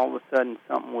then all of a sudden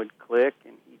something would click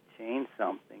and he'd change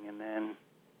something, and then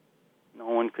no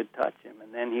one could touch him.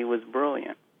 And then he was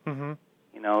brilliant. Mm-hmm.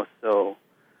 So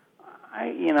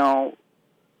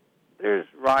there's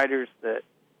riders that,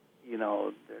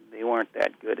 they weren't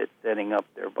that good at setting up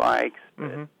their bikes,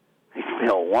 but they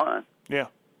still won. Yeah.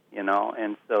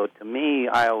 And so to me,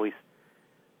 I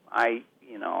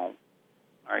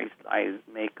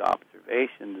make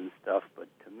observations and stuff, but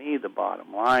to me, the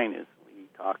bottom line is you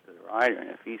talk to the rider, and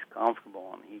if he's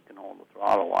comfortable and he can hold the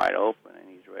throttle wide open and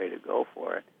he's ready to go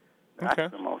for it,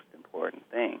 that's the most important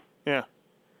thing. Yeah.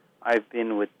 I've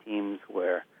been with teams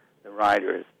where the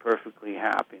rider is perfectly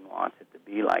happy and wants it to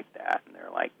be like that, and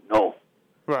they're like, "No,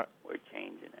 right, we're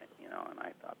changing it," and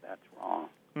I thought that's wrong.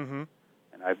 Mm-hmm.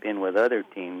 And I've been with other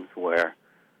teams where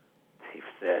they've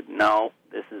said, "No,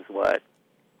 this is what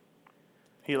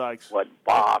he likes, what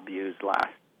Bob used last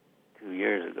 2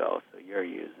 years ago, so you're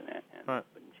using it, and been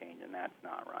changing. That's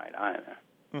not right either."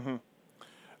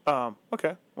 Mm-hmm.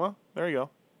 Okay, well, there you go.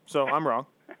 So I'm wrong.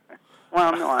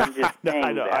 Well, no, I'm just saying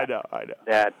I know.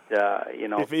 that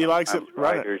if he likes it,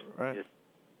 riders right.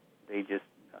 They just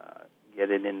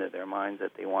get it into their minds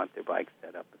that they want their bike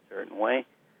set up a certain way,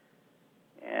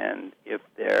 and if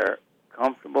they're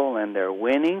comfortable and they're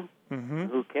winning,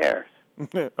 who cares?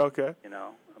 Okay.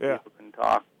 People can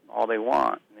talk all they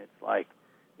want, and it's like,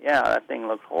 yeah, that thing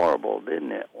looks horrible,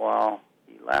 didn't it? Well,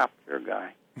 he laughed your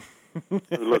guy who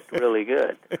looked really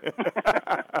good.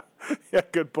 Yeah,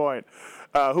 good point.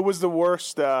 Who was the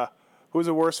worst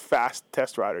fast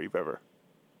test rider you've ever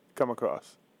come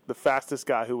across? The fastest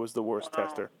guy who was the worst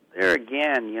tester? There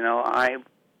again,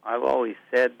 I've always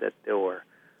said that there were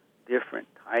different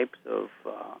types of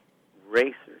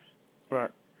racers.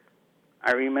 Right.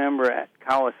 I remember at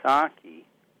Kawasaki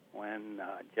when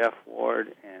Jeff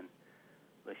Ward and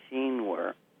Lachine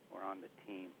were on the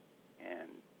team, and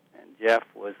Jeff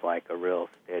was like a real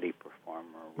steady performer,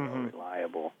 real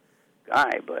reliable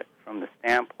guy, but from the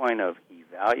standpoint of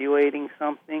evaluating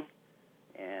something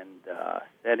and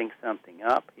setting something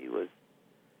up, he was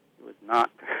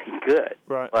not very good.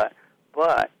 Right.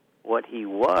 But what he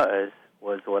was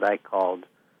what I called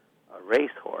a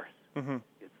racehorse. Mm-hmm.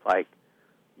 It's like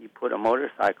you put a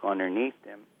motorcycle underneath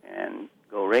him and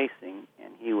go racing,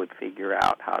 and he would figure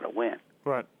out how to win.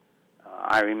 Right.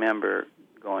 I remember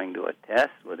going to a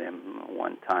test with him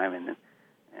one time, and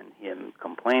him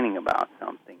complaining about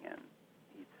something, and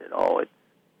he said, "Oh, it's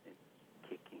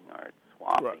kicking or it's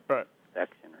swapping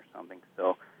section or something."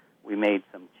 So we made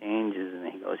some changes,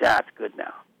 and he goes, "Yeah, it's good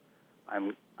now.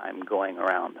 I'm going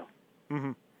around them."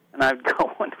 Mm-hmm. And I'd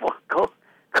go and go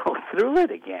through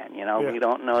it again. We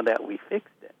don't know that we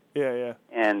fixed it. Yeah, yeah.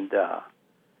 And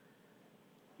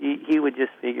he would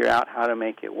just figure out how to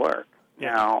make it work.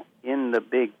 Yeah. Now, in the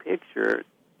big picture,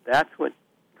 that's what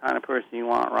kind of person you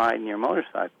want riding your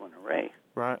motorcycle in a race.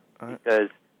 Right. Because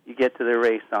you get to the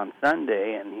race on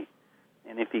Sunday, and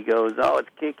if he goes, oh, it's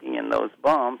kicking in those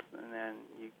bumps, and then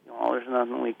there's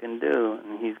nothing we can do,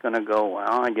 and he's going to go,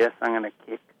 well, I guess I'm going to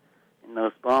kick in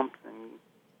those bumps and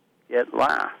get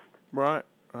last. Right.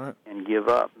 And give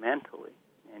up mentally.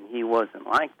 And he wasn't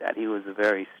like that. He was a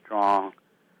very strong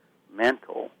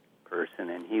mental person,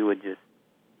 and he would just,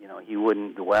 he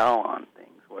wouldn't dwell on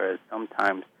things. Whereas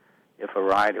sometimes if a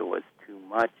rider was too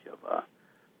much of a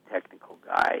technical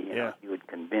guy, he would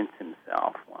convince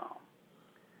himself, well,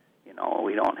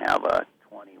 we don't have a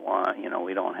 21,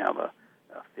 we don't have a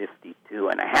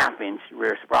 52.5-inch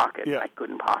rear sprocket. I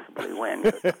couldn't possibly win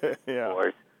because the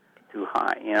score's too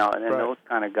high. And then those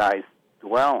kind of guys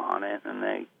dwell on it, and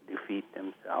they defeat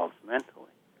themselves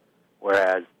mentally.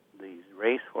 Whereas these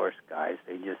racehorse guys,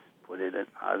 they just put it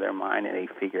out of their mind, and they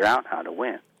figure out how to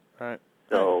win. Right.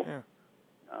 So,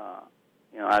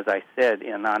 as I said,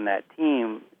 on that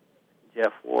team,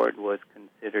 Jeff Ward was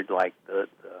considered like the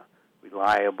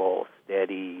reliable,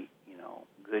 steady,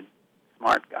 good,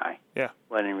 smart guy. Yeah.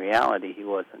 But in reality, he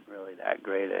wasn't really that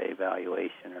great at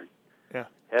evaluation or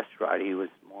test ride. He was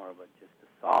more of just a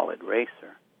solid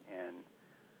racer. And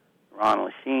Ron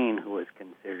Lachine, who was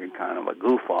considered kind of a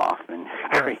goof-off and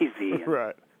crazy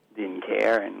and didn't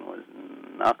care and was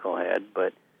a knucklehead,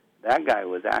 but that guy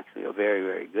was actually a very,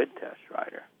 very good test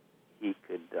rider. He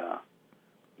could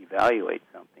evaluate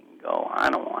something and go, I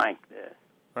don't like this.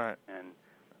 Right. And,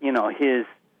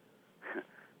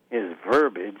 his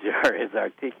verbiage or his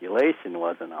articulation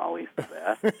wasn't always the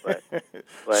best,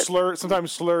 but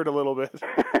sometimes slurred a little bit.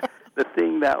 The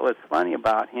thing that was funny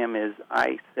about him is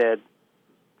I said,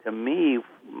 to me,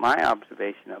 my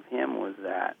observation of him was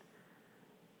that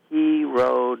he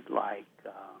rode like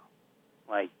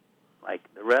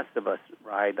the rest of us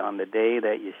ride on the day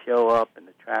that you show up and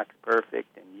the track's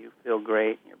perfect and you feel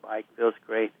great and your bike feels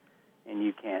great and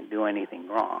you can't do anything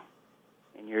wrong.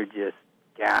 And you're just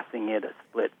gassing it a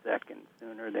split second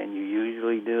sooner than you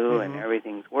usually do, and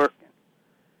everything's working.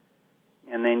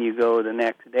 And then you go the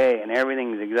next day and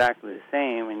everything's exactly the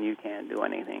same and you can't do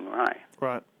anything right.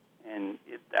 Right. And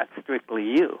that's strictly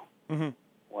you. Mm-hmm.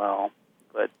 Well,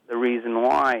 but the reason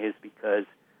why is because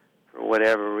for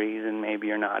whatever reason, maybe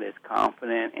you're not as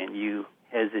confident and you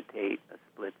hesitate a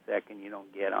split second, you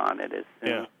don't get on it as soon.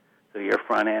 Yeah. So your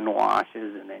front end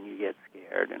washes and then you get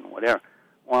scared and whatever.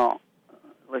 Well,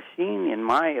 Lachine, in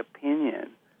my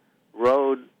opinion,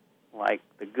 rode like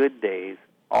the good days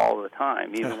all the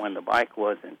time, even when the bike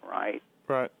wasn't right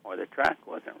or the track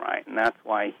wasn't right. And that's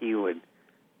why he would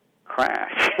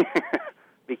crash,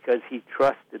 because he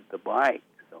trusted the bike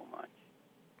so much,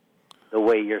 the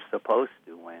way you're supposed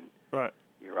to when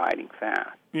you're riding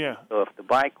fast. Yeah. So if the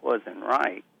bike wasn't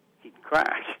right, he'd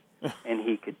crash, and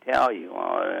he could tell you,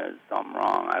 oh, there's something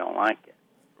wrong, I don't like it.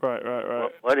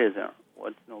 Right. What is it?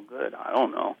 What's no good? I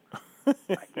don't know. I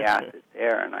gas it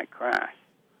there and I crash.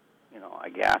 I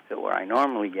gas it where I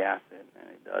normally gas it and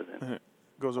it doesn't. It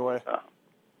goes away.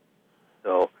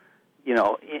 So,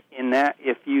 in that,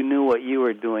 if you knew what you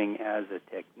were doing as a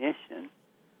technician,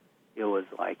 it was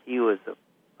like he was a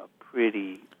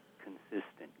pretty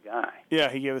consistent guy.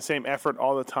 Yeah, he gave the same effort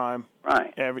all the time.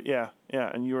 Right.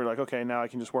 And you were like, okay, now I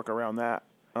can just work around that.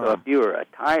 So if you were a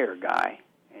tire guy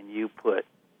and you put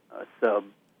a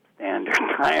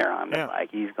substandard tire on the bike,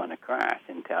 he's going to crash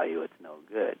and tell you it's no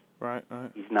good. Right.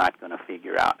 He's not going to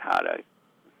figure out how to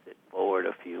sit forward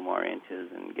a few more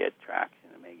inches and get traction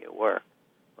and make it work,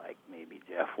 like maybe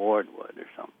Jeff Ward would or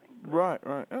something. Right.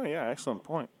 Oh, yeah, excellent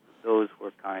point. Those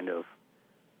were kind of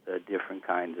the different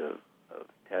kinds of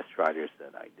test riders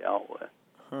that I dealt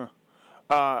with.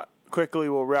 Huh. Quickly,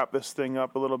 we'll wrap this thing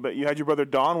up a little bit. You had your brother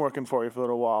Don working for you for a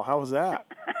little while. How was that?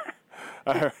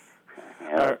 I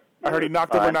heard he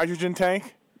knocked over a nitrogen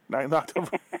tank. Knocked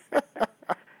over.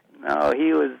 No,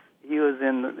 he was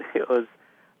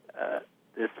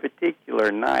this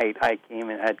particular night. I'd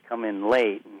come in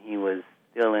late, and he was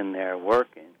still in there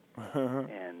working,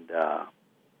 and I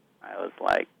was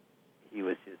like, he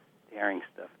was just tearing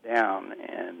stuff down,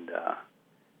 and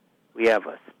we have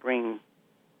a spring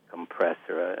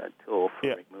compressor, a tool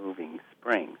for removing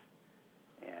springs,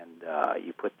 and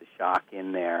you put the shock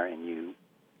in there, and you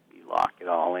lock it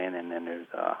all in, and then there's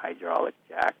a hydraulic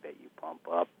jack that you pump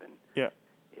up, and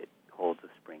it holds the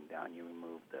spring down. You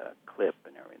remove the clip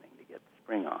and everything to get the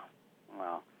spring off.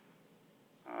 Well,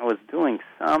 I was doing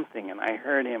something, and I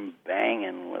heard him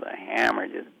banging with a hammer,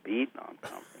 just beating on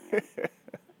something.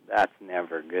 That's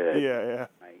never good. Yeah.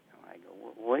 I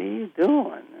go, what are you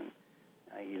doing? And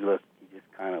he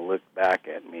just kind of looked back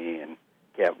at me and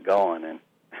kept going, and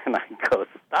I go,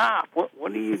 stop!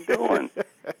 What are you doing?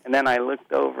 And then I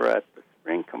looked over at the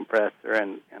spring compressor,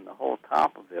 and the whole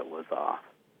top of it was off.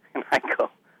 And I go,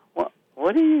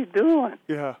 what are you doing?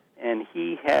 Yeah. And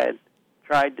he had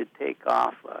tried to take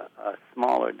off a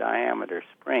smaller diameter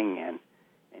spring, and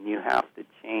you have to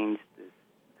change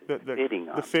the fitting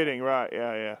on the fitting, right?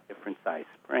 Yeah. Different size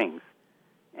springs.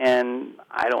 And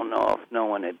I don't know if no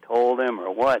one had told him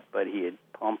or what, but he had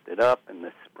pumped it up, and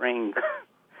the spring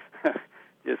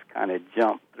just kind of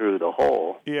jumped through the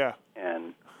hole. Yeah.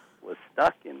 And was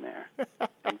stuck in there.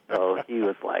 And so he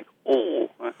was like, oh,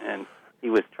 and he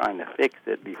was trying to fix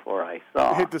it before I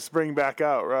saw. Hit the spring back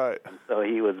out, right. And so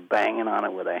he was banging on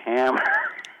it with a hammer.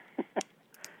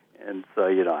 And so,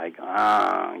 I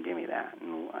go, give me that.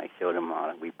 And I showed him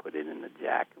how we put it in the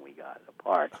jack and we got it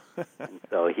apart. And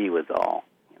so he was all,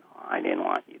 I didn't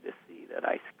want you to see that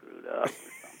I screwed up or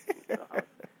something. So I was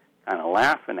kind of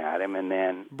laughing at him. And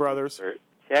then brothers we were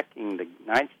checking the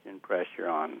nitrogen pressure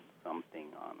on something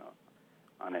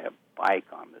on a bike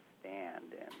on the stand.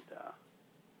 And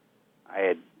I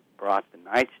had brought the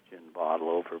nitrogen bottle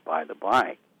over by the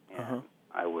bike. And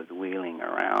I was wheeling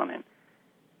around, and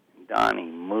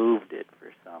Donnie moved it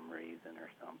for some reason or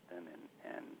something,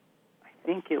 and I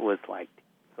think it was like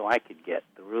so I could get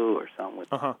through or something with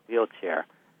the wheelchair,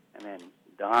 and then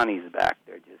Donnie's back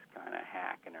there just kind of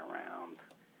hacking around,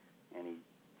 and he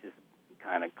just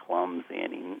kind of clumsy,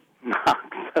 and he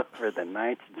knocks over the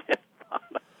nitrogen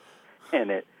bottle,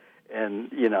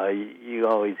 and you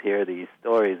always hear these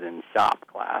stories in shop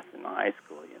class in high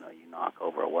school. You knock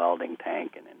over a welding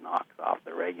tank and it knocks off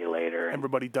the regulator. And,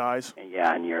 everybody dies.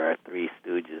 And you're a Three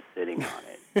Stooges sitting on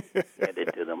it,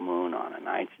 headed to the moon on a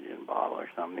nitrogen bottle or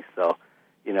something. So,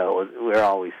 we're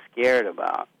always scared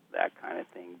about that kind of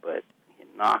thing. But it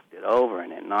knocked it over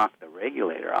and it knocked the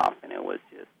regulator off, and it was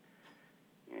just,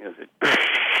 it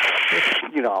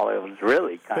was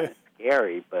really kind of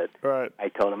scary. But right. I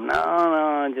told him,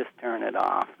 no, just turn it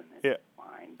off, and it's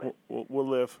fine. But we'll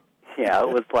live. Yeah, it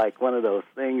was like one of those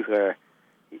things where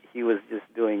he was just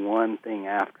doing one thing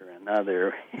after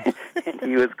another, and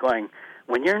he was going,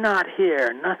 when you're not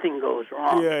here, nothing goes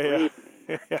wrong. Yeah,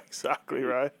 exactly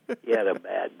right. He had a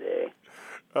bad day.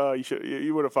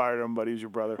 You would have fired him, but he's your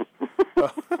brother.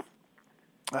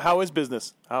 How is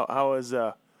business? How is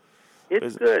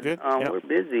it's good. We're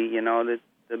busy.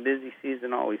 The busy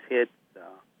season always hits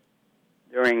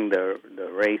during the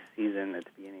race season at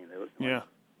the beginning of the yeah.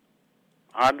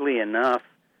 Oddly enough,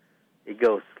 it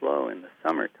goes slow in the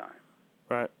summertime.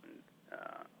 Right.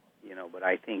 But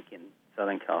I think in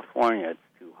Southern California it's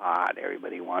too hot.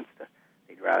 Everybody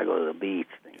they'd rather go to the beach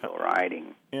than go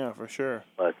riding. Yeah, for sure.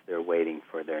 Plus they're waiting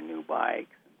for their new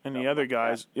bikes. And the other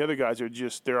guys are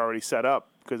they're already set up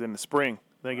because in the spring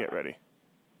they get ready.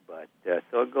 But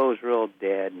so it goes real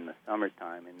dead in the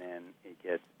summertime, and then it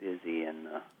gets busy in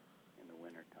the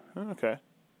wintertime. Okay.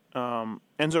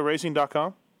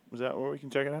 EnzoRacing.com? Is that where we can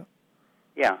check it out?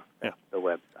 Yeah, that's the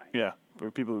website. Yeah,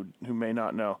 for people who may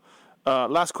not know.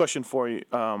 Last question for you.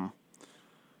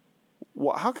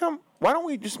 Why don't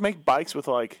we just make bikes with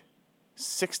like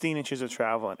 16 inches of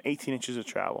travel and 18 inches of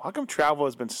travel? How come travel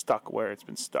has been stuck where it's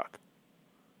been stuck?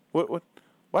 Why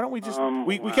don't we just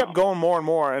we kept going more and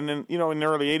more, and then in the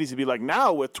early 80s it'd be like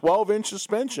now with 12-inch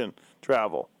suspension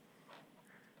travel.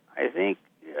 I think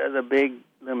the big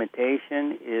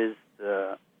limitation is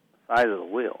the size of the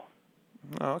wheel.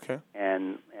 Oh, okay.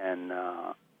 And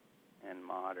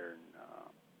modern,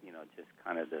 just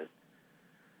kind of the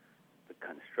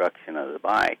construction of the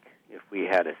bike. If we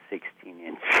had a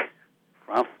 16-inch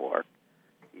front fork,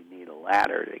 you'd need a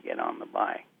ladder to get on the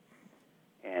bike.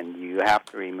 And you have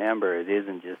to remember, it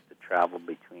isn't just the travel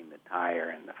between the tire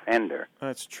and the fender.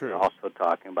 That's true. We're also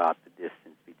talking about the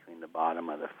distance between the bottom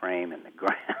of the frame and the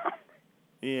ground.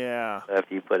 Yeah. So if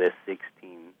you put a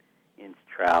 16-inch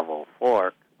travel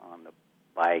fork on the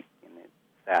bike and it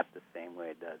sat the same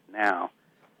way it does now,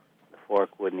 the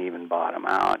fork wouldn't even bottom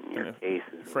out, and your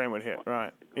cases frame would hit.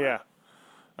 Right. Yeah.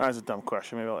 That's a dumb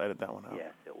question. Maybe I'll edit that one out.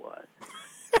 Yes, it was.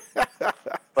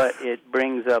 But it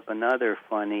brings up another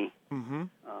funny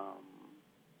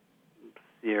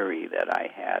theory that I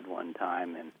had one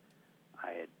time, and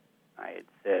I had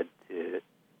said to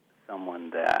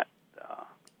someone that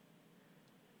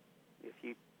if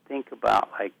you think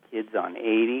about like kids on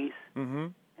 80s,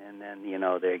 and then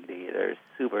they're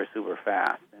super super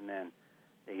fast, and then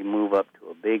they move up to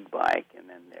a big bike, and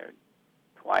then they're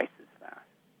twice as fast.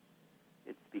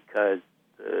 It's because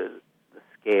the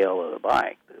scale of the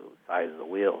bike, the size of the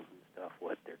wheels and stuff,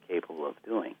 what they're capable of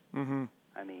doing. Mm-hmm.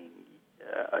 I mean,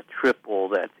 a triple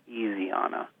that's easy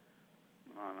on a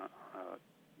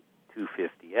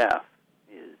 250F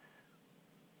is,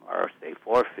 or say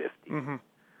 450,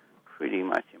 pretty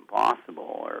much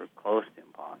impossible or close to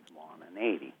impossible on an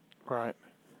 80. Right.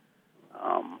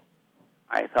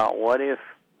 I thought, what if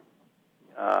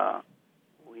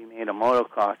we made a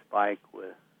motocross bike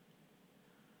with,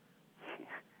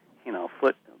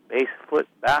 foot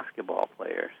basketball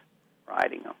players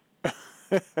riding them,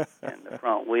 and the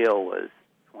front wheel was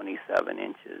 27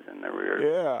 inches and the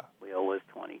rear wheel was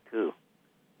 22,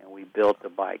 and we built the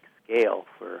bike scale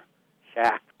for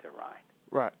Shaq to ride.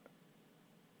 Right.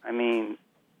 I mean,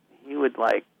 he would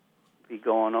be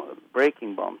going.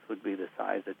 Braking bumps would be the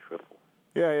size of triples.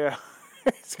 Yeah.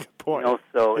 That's a good point.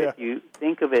 So if you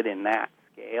think of it in that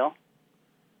scale,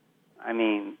 I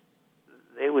mean,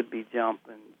 they would be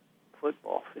jumping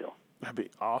football field. That'd be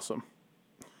awesome.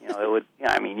 It would.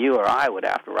 I mean, you or I would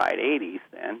have to ride 80s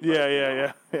then.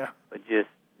 Yeah. But just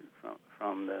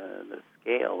from the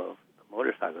scale of the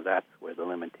motorcycle, that's where the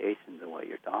limitations of what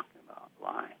you're talking about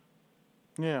lie.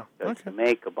 Yeah. Because to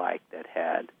make a bike that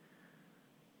had,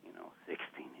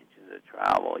 16 inches of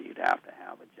travel, you'd have to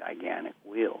have a gigantic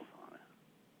wheels on it.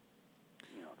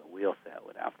 The wheel set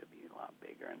would have to be a lot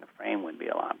bigger, and the frame would be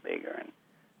a lot bigger, and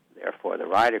therefore the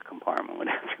rider compartment would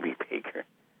have to be bigger.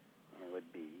 And it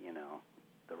would be,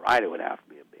 the rider would have to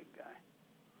be a big guy.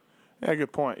 Yeah,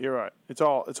 good point. You're right. It's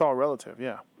all relative.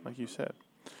 Yeah, like you said.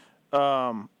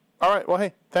 All right. Well,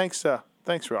 hey, thanks,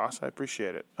 Ross. I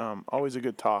appreciate it. Always a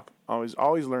good talk. Always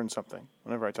learn something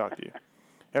whenever I talk to you.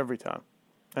 Every time.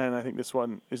 And I think this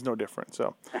one is no different.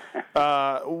 So,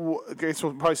 okay, so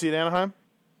we'll probably see you at Anaheim?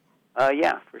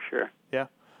 Yeah, for sure. Yeah.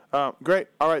 Great.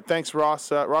 All right. Thanks,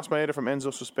 Ross. Ross Maeda from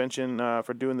Enzo Suspension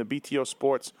for doing the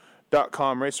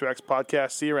BTOsports.com RacerX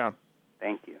podcast. See you around.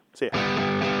 Thank you. See ya.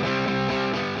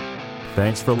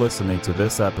 Thanks for listening to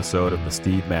this episode of The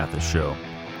Steve Mathis Show.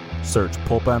 Search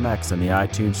Pulp MX in the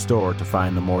iTunes Store to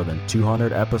find the more than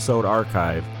 200 episode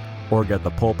archive, or get the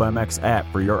Pulp MX app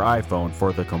for your iPhone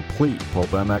for the complete Pulp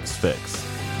MX fix.